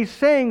when he's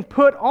saying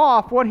put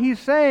off, what he's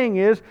saying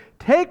is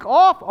take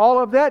off all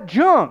of that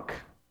junk.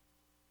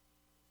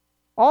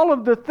 All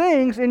of the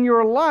things in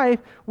your life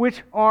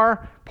which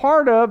are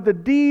part of the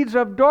deeds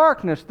of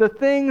darkness, the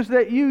things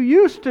that you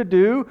used to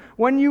do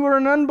when you were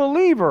an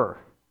unbeliever.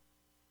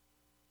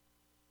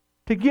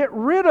 To get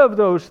rid of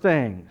those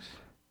things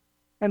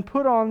and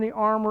put on the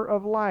armor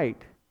of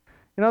light.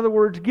 In other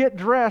words, get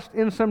dressed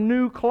in some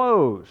new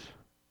clothes,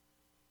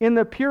 in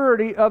the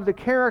purity of the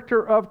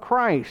character of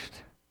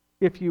Christ,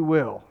 if you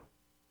will.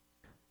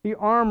 The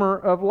armor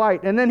of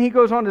light. And then he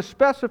goes on to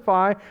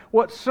specify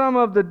what some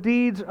of the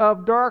deeds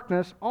of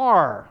darkness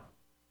are.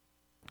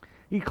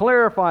 He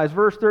clarifies,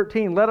 verse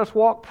 13, let us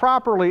walk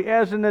properly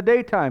as in the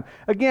daytime.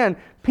 Again,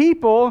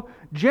 people,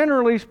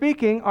 generally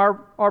speaking,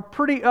 are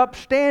pretty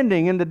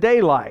upstanding in the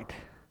daylight.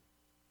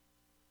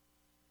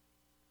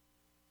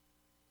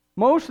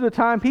 Most of the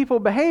time, people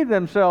behave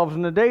themselves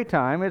in the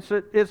daytime.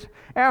 It's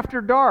after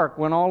dark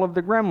when all of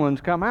the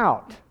gremlins come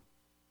out.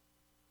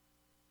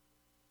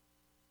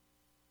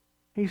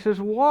 He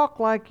says, walk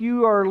like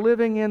you are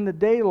living in the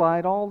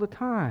daylight all the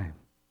time.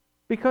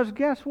 Because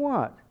guess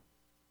what?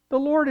 The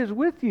Lord is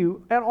with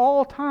you at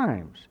all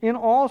times, in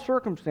all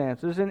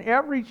circumstances, in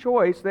every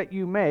choice that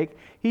you make,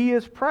 He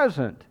is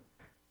present.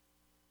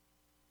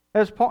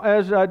 As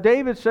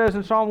David says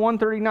in Psalm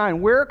 139,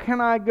 where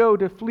can I go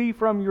to flee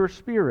from your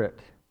Spirit?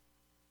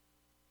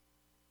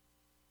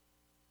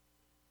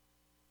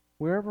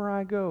 Wherever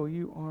I go,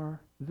 you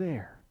are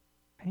there,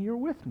 and you're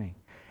with me.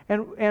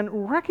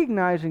 And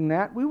recognizing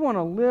that, we want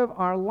to live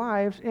our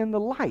lives in the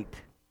light.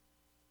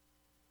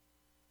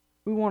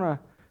 We want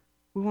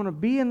to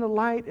be in the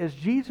light as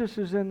Jesus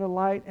is in the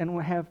light,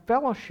 and have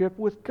fellowship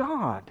with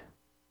God.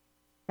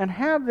 And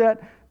have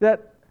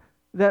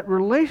that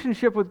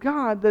relationship with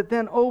God that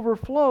then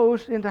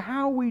overflows into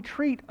how we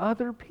treat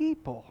other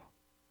people.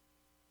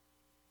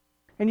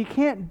 And you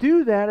can't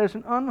do that as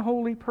an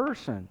unholy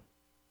person.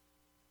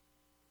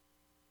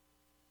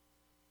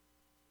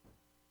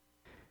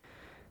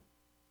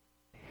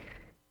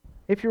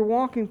 If you're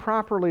walking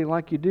properly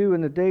like you do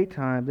in the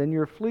daytime, then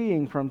you're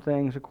fleeing from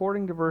things,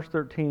 according to verse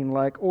 13,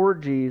 like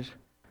orgies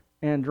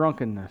and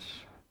drunkenness.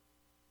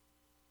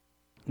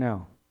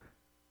 Now,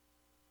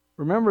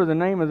 remember the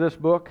name of this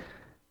book?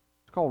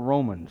 It's called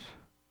Romans.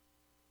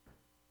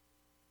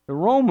 The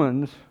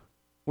Romans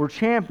were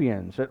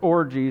champions at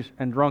orgies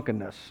and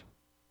drunkenness.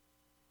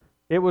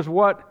 It was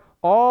what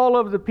all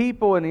of the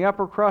people in the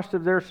upper crust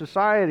of their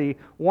society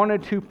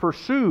wanted to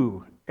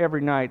pursue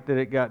every night that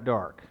it got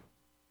dark.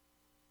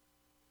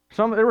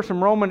 There were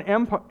some Roman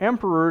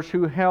emperors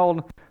who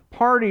held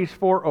parties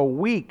for a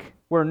week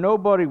where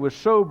nobody was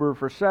sober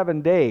for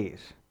 7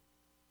 days.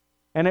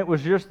 And it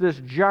was just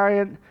this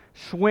giant,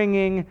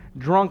 swinging,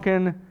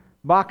 drunken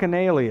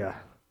bacchanalia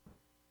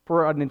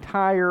for an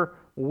entire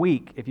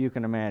week, if you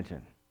can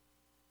imagine.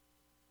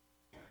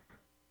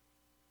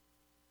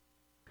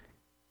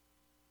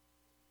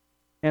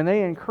 And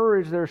they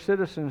encouraged their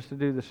citizens to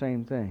do the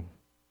same thing.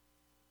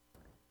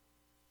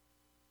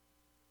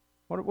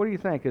 What do you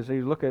think as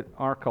you look at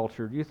our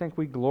culture? Do you think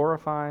we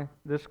glorify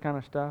this kind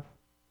of stuff?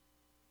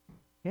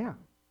 Yeah.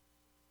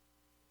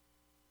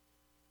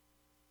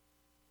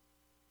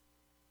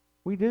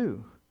 We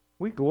do.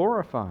 We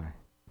glorify.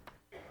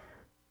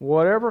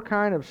 Whatever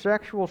kind of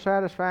sexual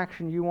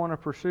satisfaction you want to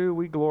pursue,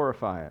 we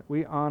glorify it.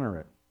 We honor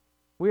it.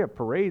 We have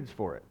parades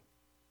for it.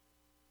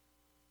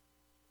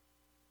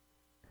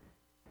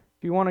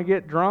 If you want to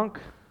get drunk,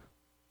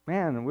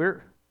 man,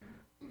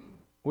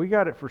 we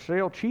got it for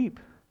sale cheap.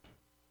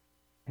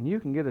 And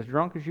you can get as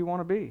drunk as you want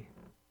to be.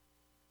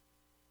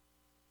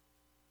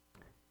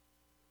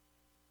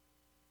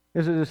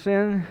 Is it a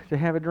sin to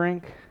have a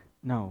drink?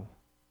 No.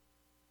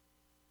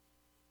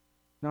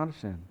 Not a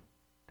sin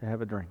to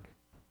have a drink.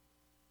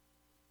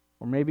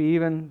 Or maybe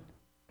even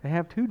to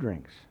have 2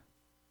 drinks.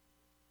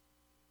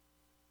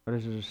 But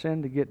is it a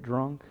sin to get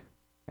drunk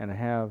and to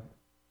have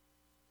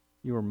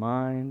your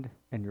mind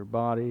and your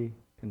body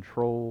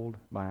controlled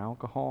by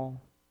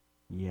alcohol?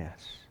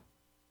 Yes.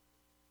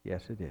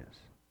 Yes, it is.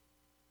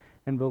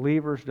 And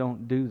believers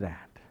don't do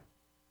that.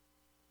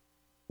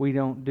 We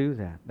don't do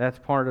that. That's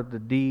part of the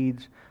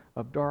deeds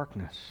of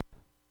darkness.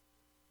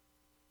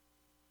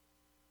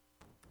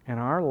 And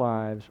our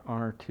lives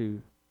are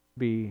to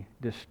be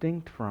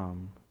distinct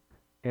from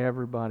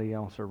everybody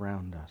else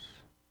around us.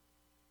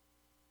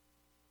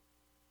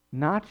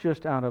 Not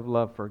just out of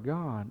love for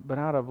God, but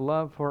out of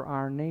love for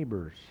our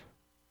neighbors.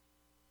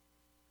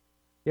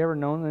 You ever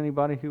known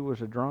anybody who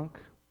was a drunk?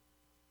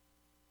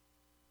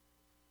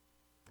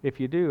 If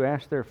you do,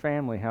 ask their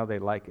family how they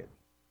like it.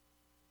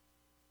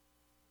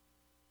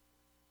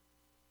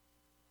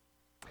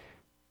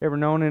 Ever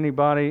known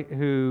anybody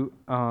who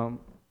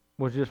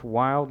was just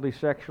wildly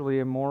sexually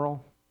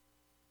immoral?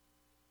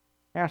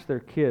 Ask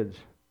their kids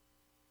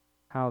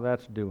how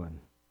that's doing.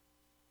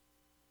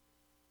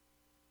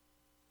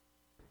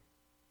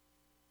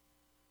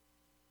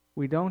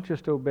 We don't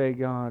just obey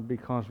God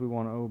because we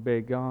want to obey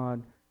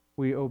God.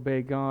 We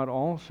obey God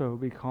also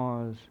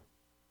because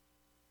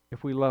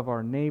if we love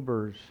our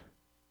neighbors,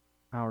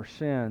 our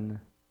sin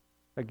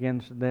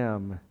against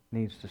them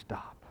needs to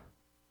stop.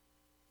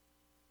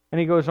 And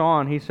he goes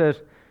on, he says,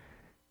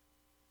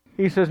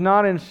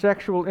 not in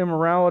sexual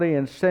immorality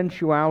and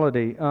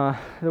sensuality.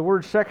 The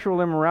word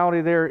sexual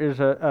immorality there is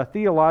a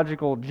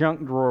theological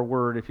junk drawer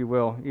word, if you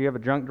will. You have a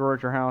junk drawer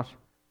at your house,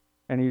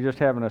 and you just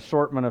have an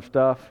assortment of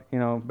stuff,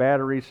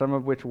 batteries, some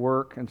of which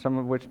work and some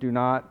of which do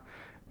not,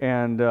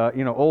 and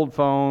old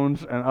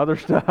phones and other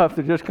stuff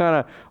that just kind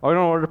of, I don't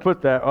know where to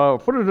put that. Oh,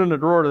 put it in the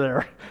drawer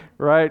there,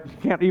 right? You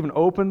can't even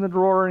open the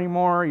drawer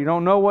anymore. You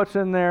don't know what's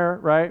in there,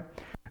 right?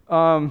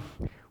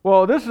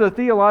 Well, this is a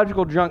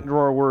theological junk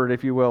drawer word,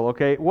 if you will,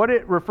 okay? What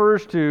it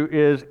refers to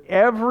is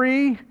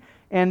every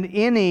and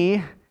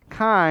any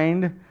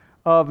kind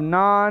of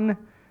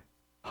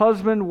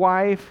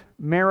non-husband-wife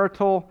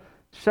marital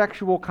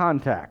sexual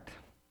contact.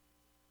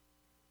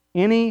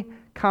 Any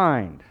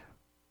kind.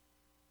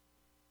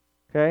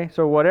 Okay?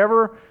 So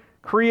whatever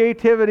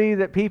creativity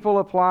that people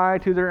apply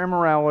to their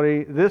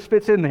immorality, this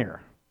fits in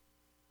there.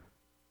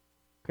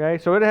 Okay?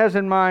 So it has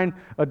in mind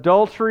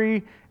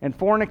adultery and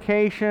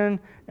fornication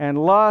and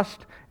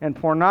lust and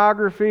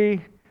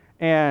pornography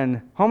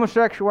and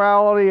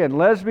homosexuality and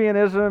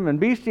lesbianism and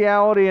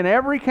bestiality and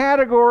every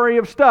category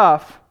of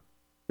stuff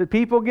that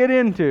people get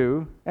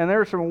into, and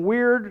there's some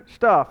weird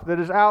stuff that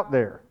is out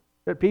there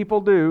that people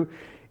do.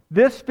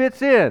 This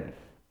fits in.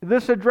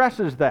 This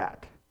addresses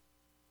that.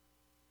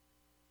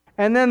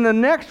 And then the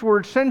next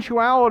word,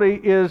 sensuality,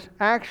 is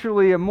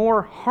actually a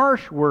more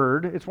harsh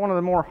word. It's one of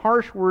the more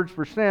harsh words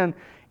for sin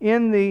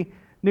in the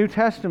New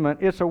Testament.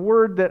 It's a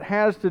word that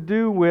has to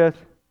do with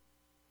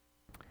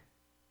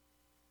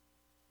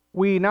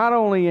we not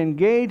only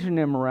engage in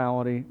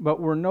immorality, but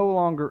we're no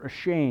longer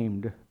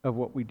ashamed of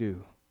what we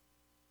do.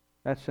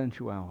 That's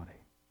sensuality.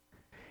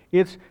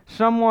 It's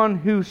someone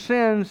who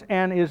sins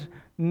and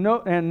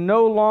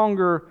no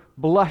longer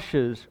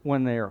blushes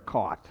when they are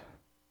caught.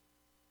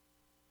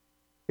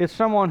 It's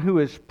someone who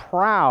is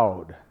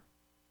proud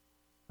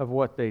of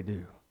what they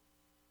do,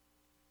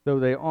 though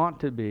they ought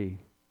to be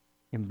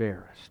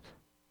embarrassed.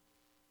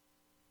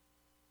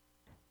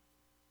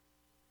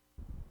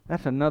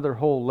 That's another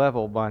whole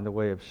level, by the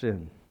way, of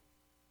sin.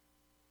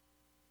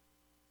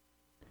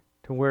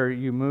 To where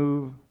you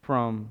move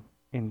from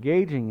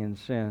engaging in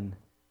sin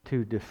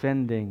to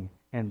defending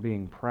and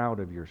being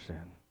proud of your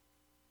sin.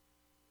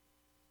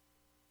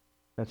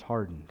 That's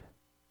hardened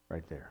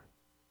right there.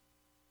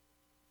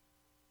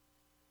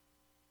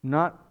 I'm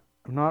not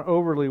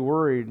overly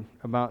worried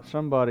about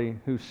somebody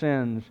who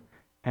sins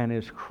and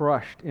is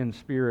crushed in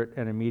spirit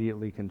and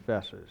immediately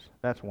confesses.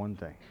 That's one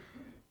thing.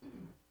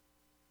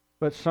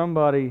 But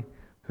somebody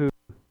who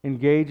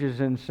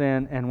engages in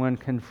sin and when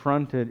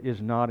confronted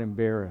is not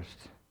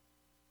embarrassed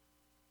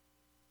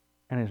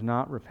and is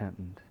not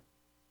repentant,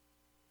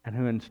 and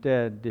who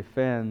instead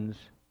defends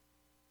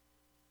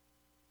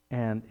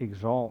and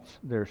exalts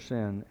their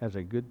sin as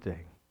a good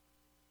thing.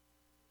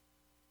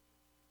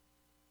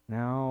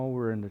 Now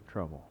we're into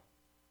trouble.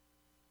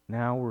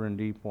 Now we're in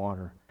deep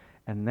water.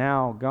 And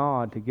now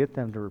God, to get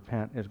them to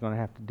repent, is going to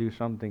have to do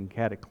something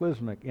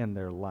cataclysmic in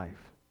their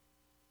life.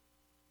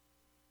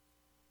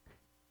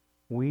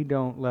 We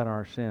don't let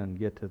our sin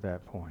get to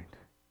that point.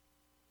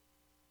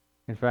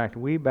 In fact,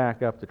 we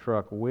back up the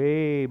truck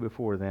way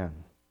before then.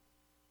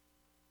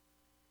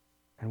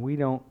 And we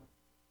don't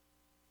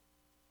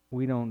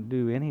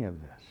do any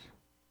of this.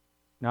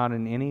 Not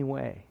in any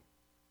way.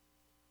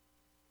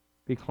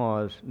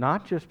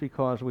 Not just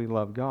because we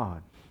love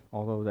God,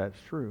 although that's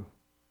true.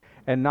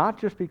 And not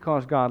just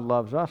because God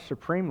loves us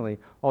supremely,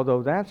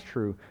 although that's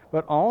true,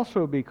 but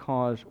also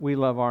because we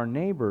love our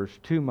neighbors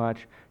too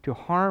much to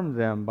harm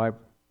them by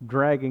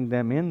dragging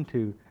them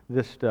into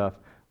this stuff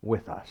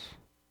with us.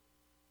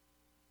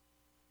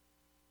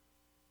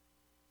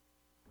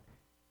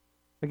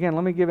 Again,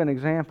 let me give an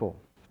example.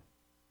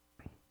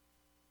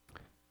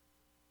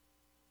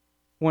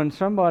 When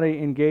somebody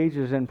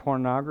engages in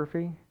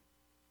pornography,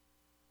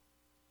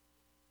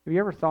 have you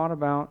ever thought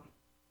about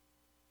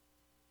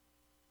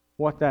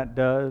what that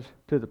does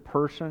to the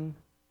person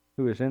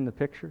who is in the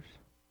pictures?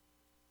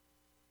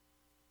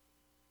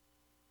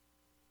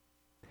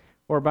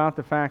 Or about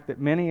the fact that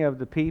many of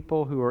the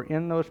people who are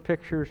in those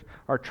pictures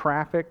are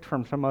trafficked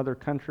from some other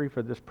country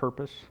for this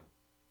purpose?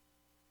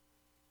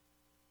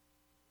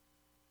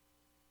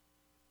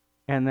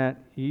 And that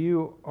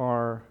you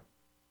are,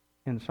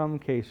 in some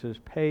cases,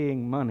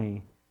 paying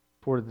money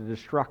for the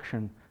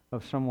destruction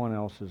of someone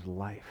else's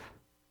life.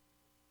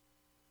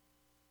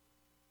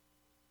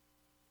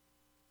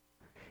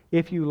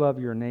 If you love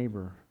your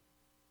neighbor,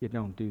 you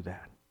don't do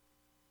that.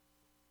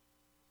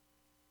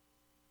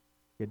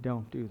 You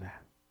don't do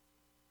that.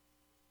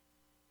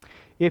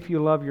 If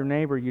you love your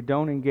neighbor, you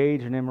don't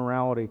engage in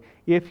immorality.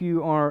 If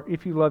you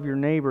love your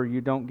neighbor,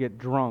 you don't get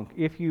drunk.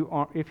 If you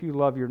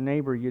love your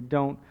neighbor, you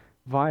don't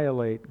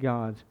violate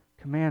God's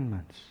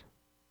commandments.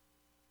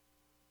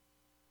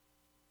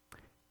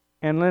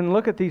 And then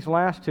look at these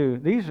last two.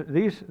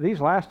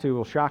 These last two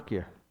will shock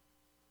you.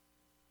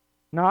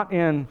 Not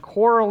in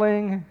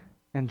quarreling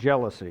and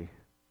jealousy.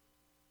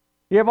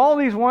 You have all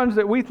these ones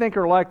that we think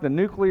are like the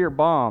nuclear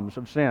bombs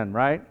of sin,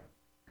 right?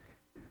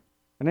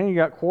 And then you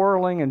got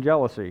quarreling and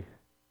jealousy.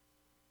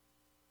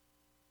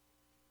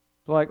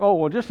 It's like, oh,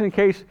 well, just in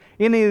case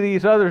any of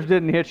these others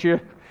didn't hit you,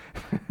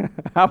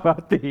 how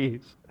about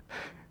these?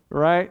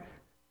 Right?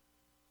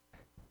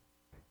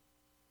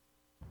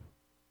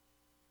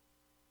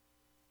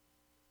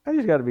 I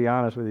just got to be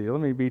honest with you.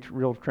 Let me be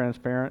real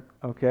transparent,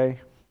 okay?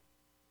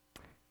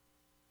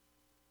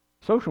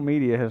 Social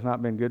media has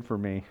not been good for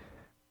me.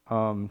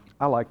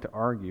 I like to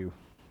argue.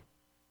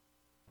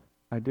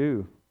 I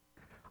do.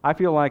 I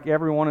feel like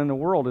everyone in the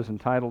world is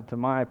entitled to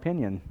my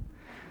opinion.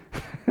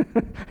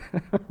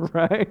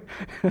 Right?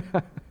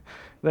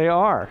 They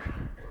are.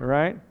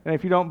 Right? And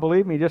if you don't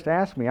believe me, just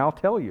ask me. I'll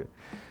tell you.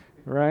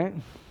 Right?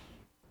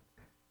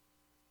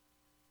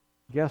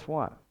 Guess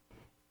what?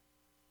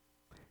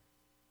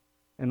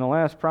 In the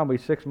last probably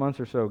 6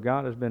 months or so,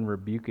 God has been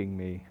rebuking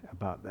me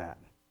about that.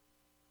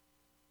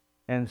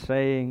 And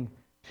saying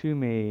to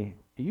me,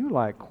 you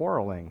like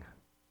quarreling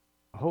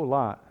a whole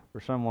lot for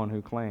someone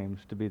who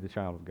claims to be the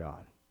child of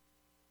God.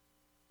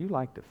 You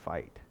like to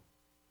fight.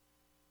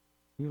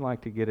 You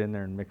like to get in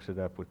there and mix it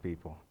up with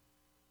people.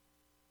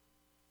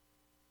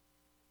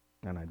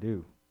 And I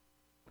do.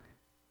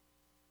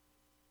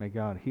 May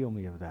God heal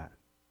me of that.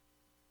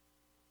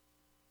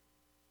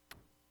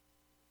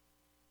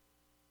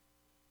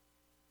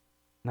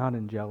 Not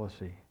in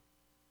jealousy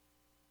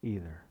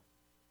either.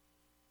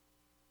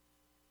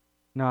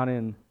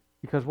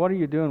 Because what are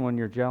you doing when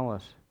you're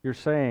jealous? You're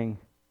saying,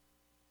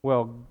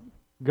 well,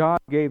 God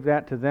gave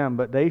that to them,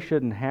 but they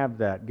shouldn't have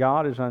that.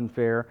 God is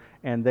unfair,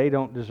 and they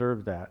don't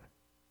deserve that.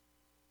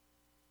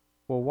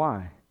 Well,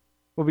 why?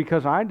 Well,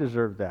 because I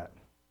deserve that.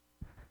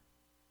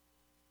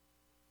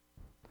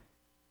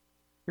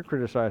 You're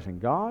criticizing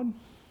God.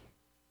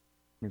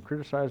 You're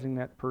criticizing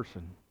that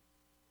person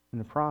in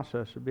the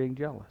process of being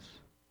jealous.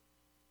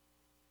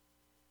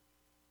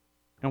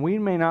 And we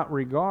may not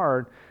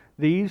regard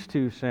these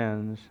two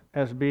sins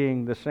as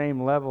being the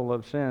same level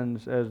of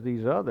sins as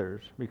these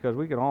others, because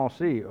we can all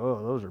see,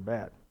 oh, those are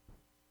bad.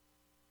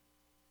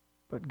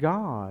 But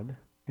God,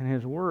 in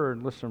His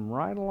Word, lists them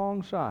right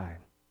alongside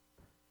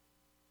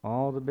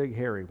all the big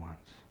hairy ones.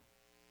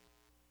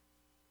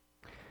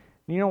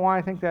 You know why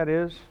I think that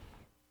is?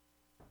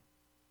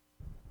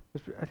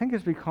 I think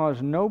it's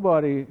because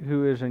nobody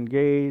who is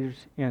engaged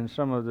in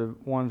some of the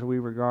ones we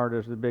regard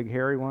as the big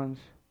hairy ones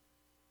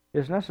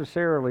is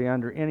necessarily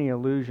under any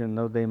illusion,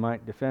 though they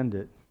might defend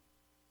it,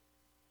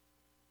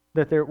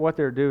 that what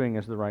they're doing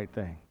is the right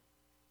thing.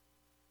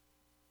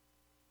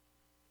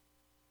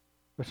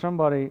 But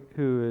somebody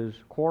who is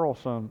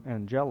quarrelsome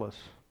and jealous,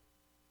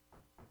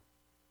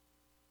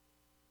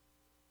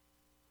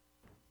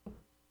 a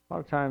lot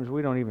of times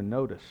we don't even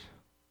notice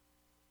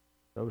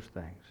those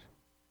things.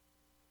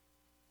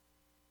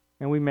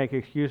 And we make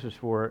excuses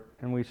for it,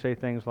 and we say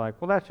things like,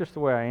 well, that's just the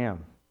way I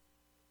am.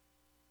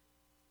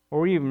 Or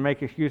we even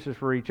make excuses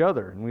for each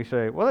other, and we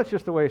say, well, that's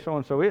just the way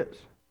so-and-so is.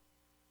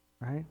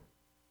 Right?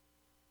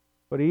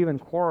 But even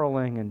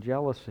quarreling and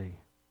jealousy,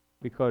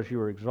 because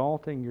you are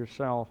exalting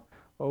yourself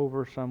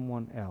over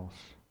someone else,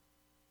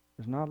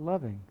 is not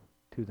loving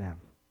to them.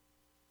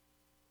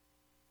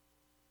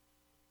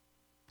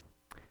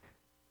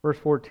 Verse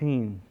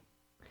 14,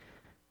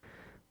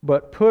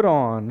 but put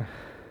on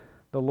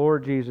the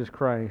Lord Jesus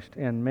Christ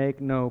and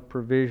make no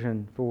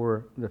provision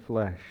for the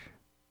flesh.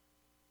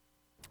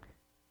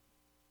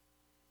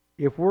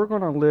 If we're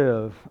going to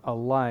live a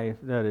life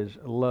that is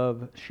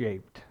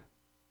love-shaped,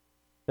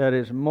 that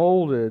is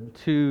molded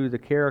to the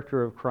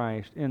character of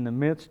Christ in the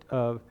midst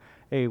of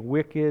a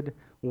wicked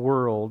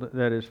world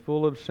that is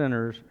full of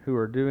sinners who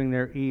are doing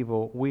their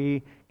evil,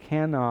 we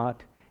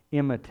cannot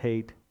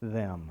imitate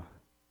them.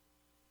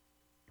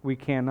 We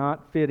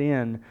cannot fit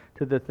in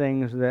to the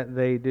things that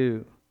they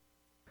do.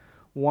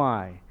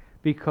 Why?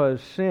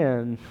 Because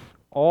sin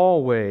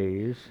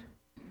always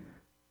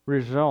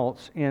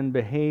results in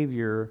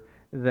behavior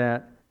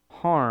that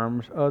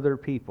harms other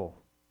people.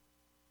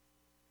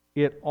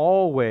 Sin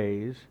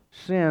always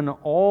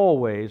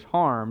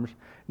harms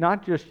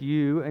not just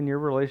you and your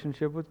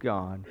relationship with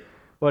God,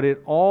 but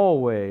it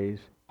always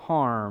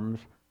harms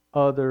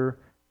other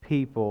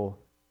people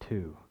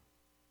too.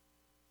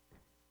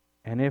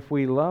 And if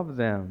we love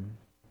them,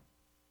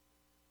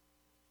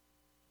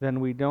 then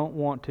we don't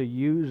want to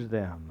use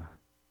them.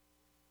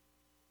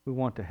 We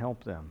want to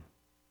help them.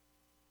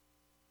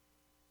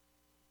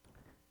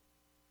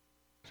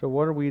 So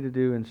what are we to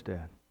do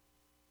instead?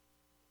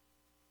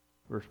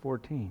 Verse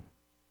 14.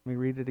 Let me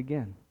read it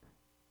again.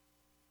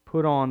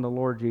 Put on the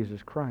Lord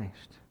Jesus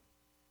Christ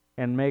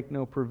and make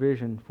no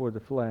provision for the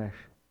flesh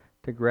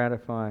to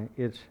gratify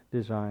its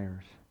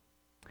desires.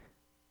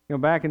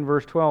 Back in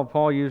verse 12,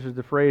 Paul uses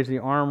the phrase, the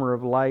armor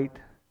of light.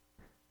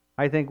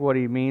 I think what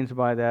he means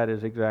by that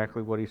is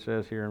exactly what he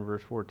says here in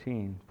verse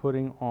 14.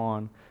 Putting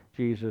on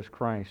Jesus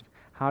Christ.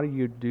 How do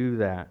you do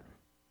that?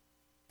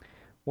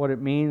 What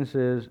it means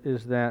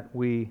is that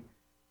we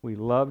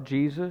love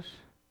Jesus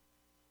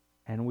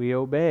and we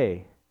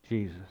obey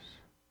Jesus.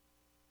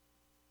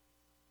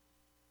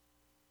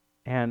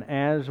 And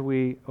as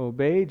we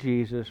obey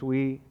Jesus,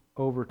 we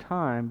over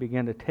time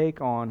begin to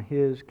take on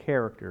His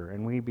character,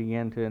 and we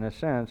begin to, in a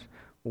sense,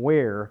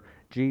 wear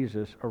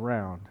Jesus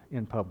around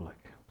in public.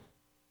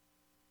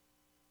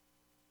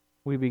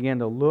 We begin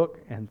to look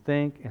and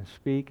think and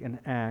speak and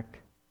act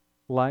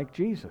like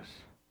Jesus.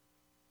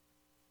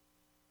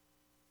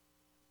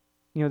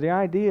 The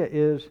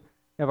idea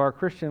of our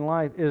Christian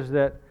life is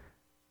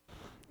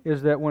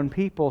that when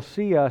people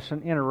see us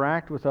and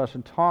interact with us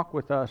and talk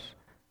with us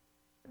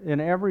in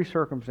every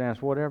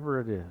circumstance, whatever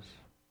it is,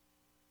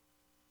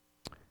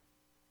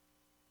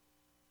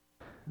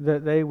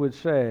 that they would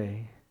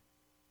say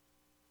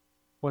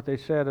what they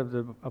said of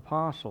the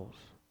apostles.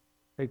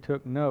 They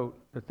took note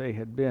that they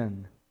had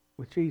been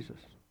with Jesus.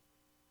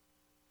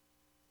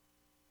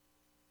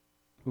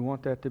 We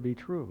want that to be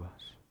true of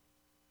us.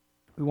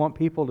 We want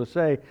people to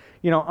say,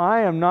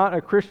 I am not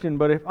a Christian,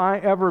 but if I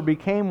ever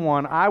became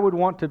one, I would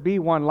want to be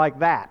one like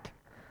that.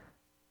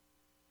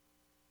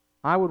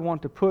 I would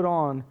want to put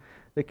on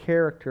the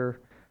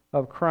character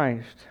of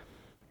Christ.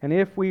 And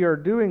if we are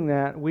doing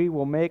that, we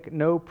will make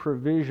no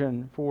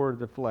provision for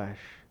the flesh.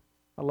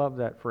 I love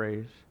that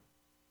phrase.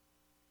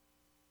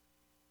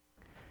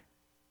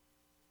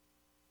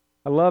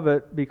 I love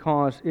it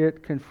because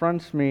it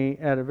confronts me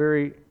at a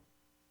very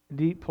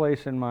deep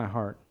place in my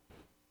heart.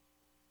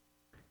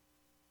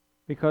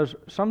 Because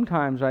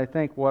sometimes I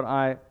think what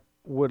I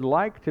would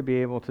like to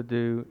be able to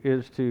do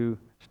is to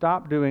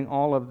stop doing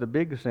all of the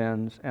big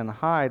sins and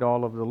hide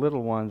all of the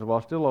little ones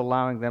while still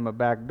allowing them a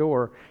back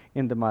door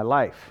into my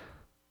life.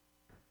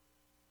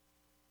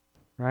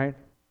 Right?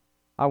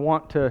 I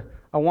want to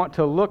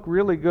look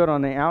really good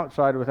on the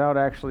outside without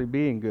actually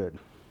being good.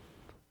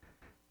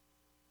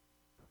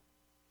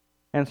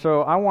 And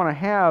so I want to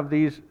have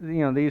these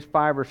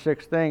 5 or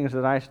 6 things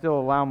that I still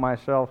allow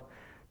myself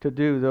to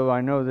do, though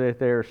I know that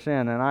they are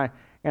sin,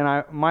 and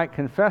I might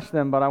confess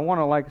them, but I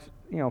want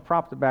to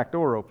prop the back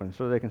door open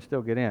so they can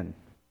still get in.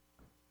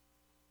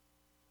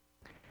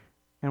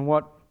 And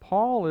what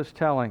Paul is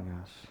telling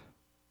us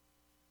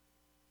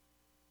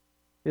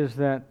is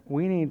that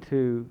we need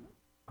to,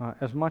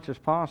 as much as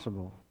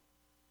possible,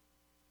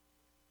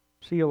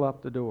 seal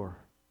up the door,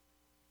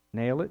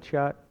 nail it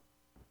shut,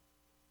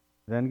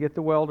 then get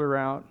the welder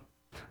out,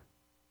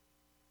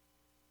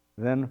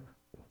 then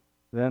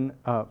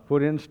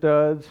put in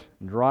studs,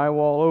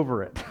 drywall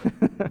over it,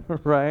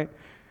 right?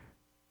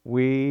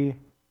 We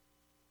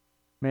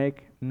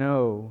make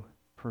no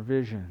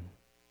provision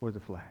for the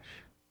flesh.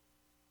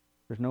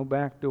 There's no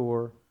back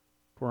door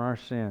for our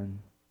sin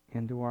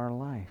into our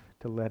life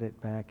to let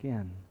it back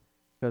in.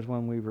 Because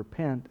when we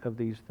repent of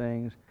these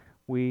things,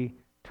 we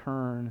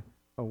turn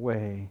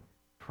away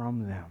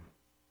from them.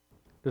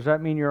 Does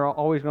that mean you're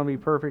always going to be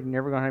perfect and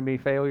never going to have any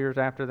failures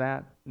after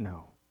that?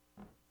 No.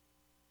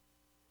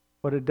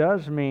 But it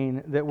does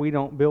mean that we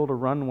don't build a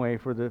runway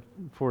for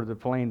the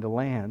plane to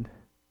land.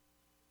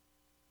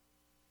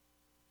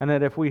 And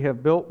that if we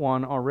have built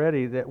one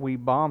already, that we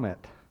bomb it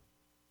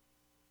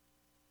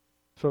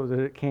so that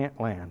it can't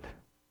land.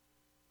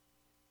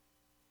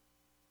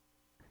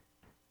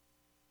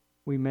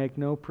 We make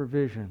no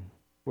provision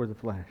for the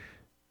flesh.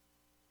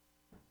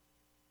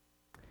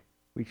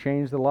 We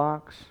change the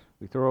locks,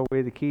 we throw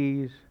away the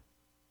keys,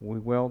 we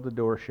weld the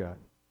door shut.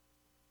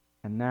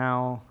 And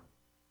now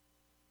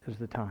is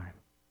the time.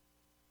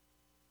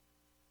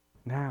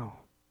 Now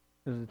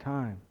is the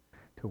time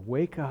to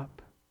wake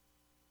up.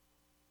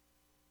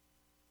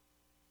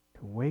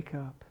 To wake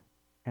up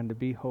and to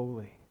be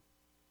holy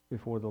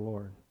before the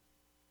Lord.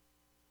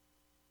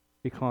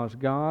 Because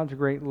God's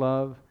great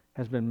love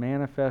has been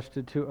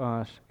manifested to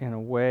us in a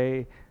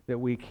way that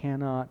we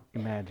cannot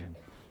imagine.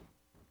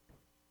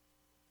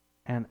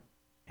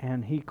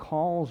 And He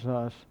calls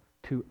us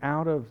to,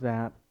 out of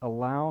that,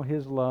 allow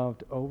His love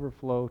to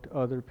overflow to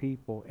other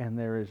people. And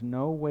there is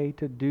no way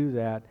to do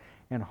that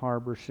and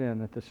harbor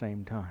sin at the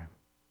same time.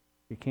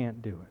 You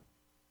can't do it.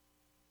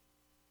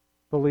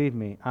 Believe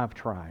me, I've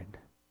tried.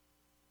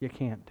 You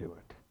can't do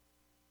it.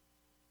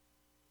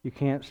 You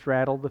can't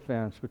straddle the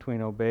fence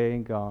between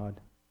obeying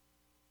God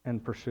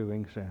and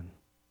pursuing sin.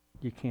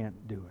 You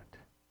can't do it.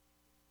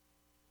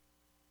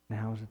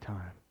 Now's the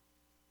time.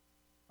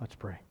 Let's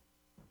pray.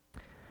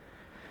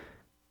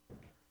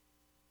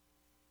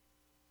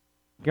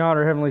 God,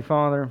 our Heavenly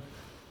Father,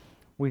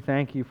 we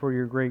thank You for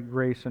Your great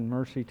grace and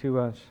mercy to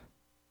us.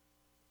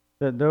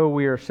 That though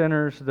we are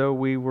sinners, though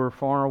we were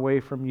far away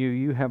from You,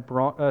 You have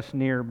brought us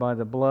near by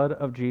the blood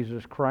of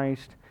Jesus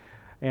Christ,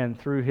 and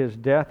through His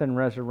death and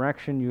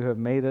resurrection You have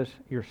made us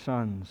Your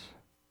sons,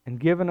 and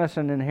given us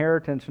an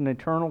inheritance, an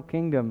eternal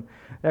kingdom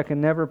that can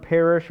never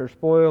perish or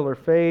spoil or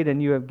fade,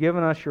 and You have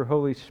given us Your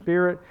Holy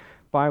Spirit,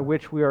 by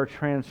which we are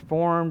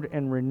transformed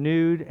and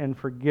renewed and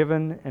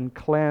forgiven and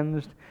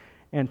cleansed,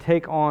 and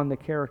take on the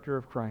character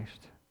of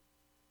Christ.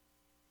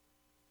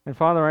 And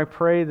Father, I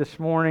pray this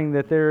morning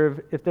that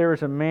if there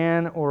is a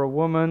man or a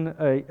woman,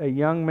 a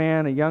young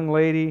man, a young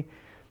lady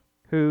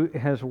who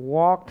has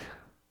walked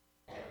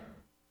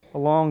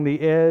along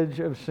the edge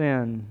of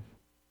sin,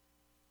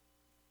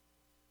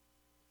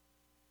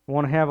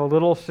 want to have a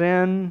little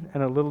sin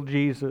and a little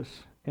Jesus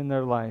in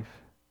their life,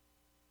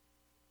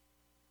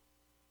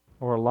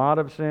 or a lot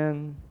of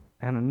sin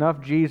and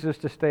enough Jesus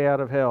to stay out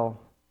of hell,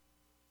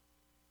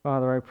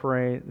 Father, I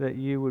pray that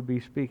You would be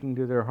speaking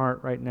to their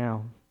heart right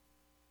now.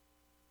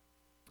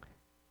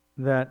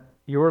 That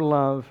Your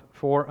love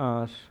for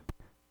us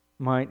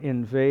might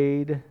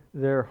invade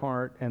their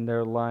heart and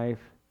their life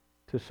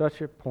to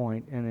such a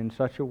point and in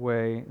such a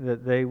way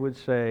that they would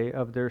say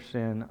of their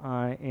sin,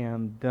 I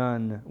am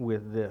done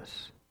with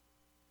this.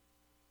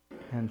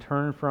 And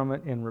turn from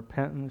it in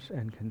repentance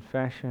and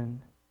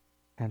confession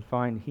and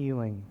find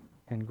healing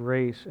and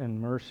grace and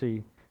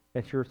mercy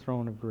at Your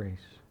throne of grace.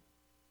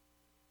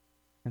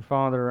 And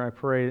Father, I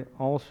pray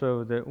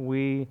also that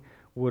we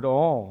would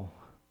all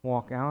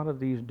walk out of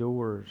these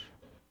doors,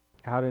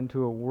 out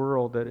into a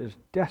world that is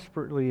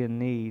desperately in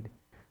need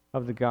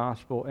of the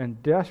gospel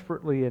and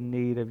desperately in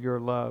need of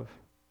Your love,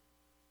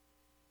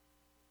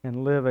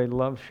 and live a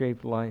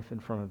love-shaped life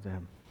in front of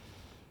them,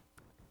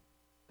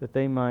 that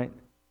they might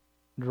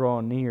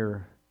draw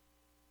near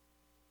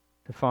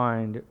to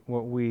find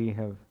what we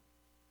have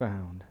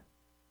found,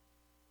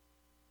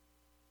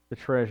 the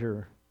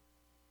treasure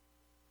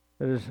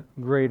that is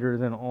greater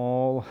than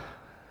all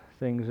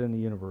things in the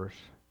universe,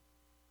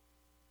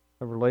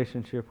 a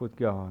relationship with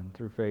God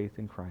through faith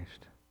in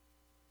Christ.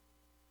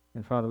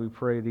 And Father, we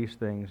pray these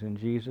things in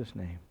Jesus'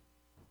 name.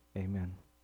 Amen.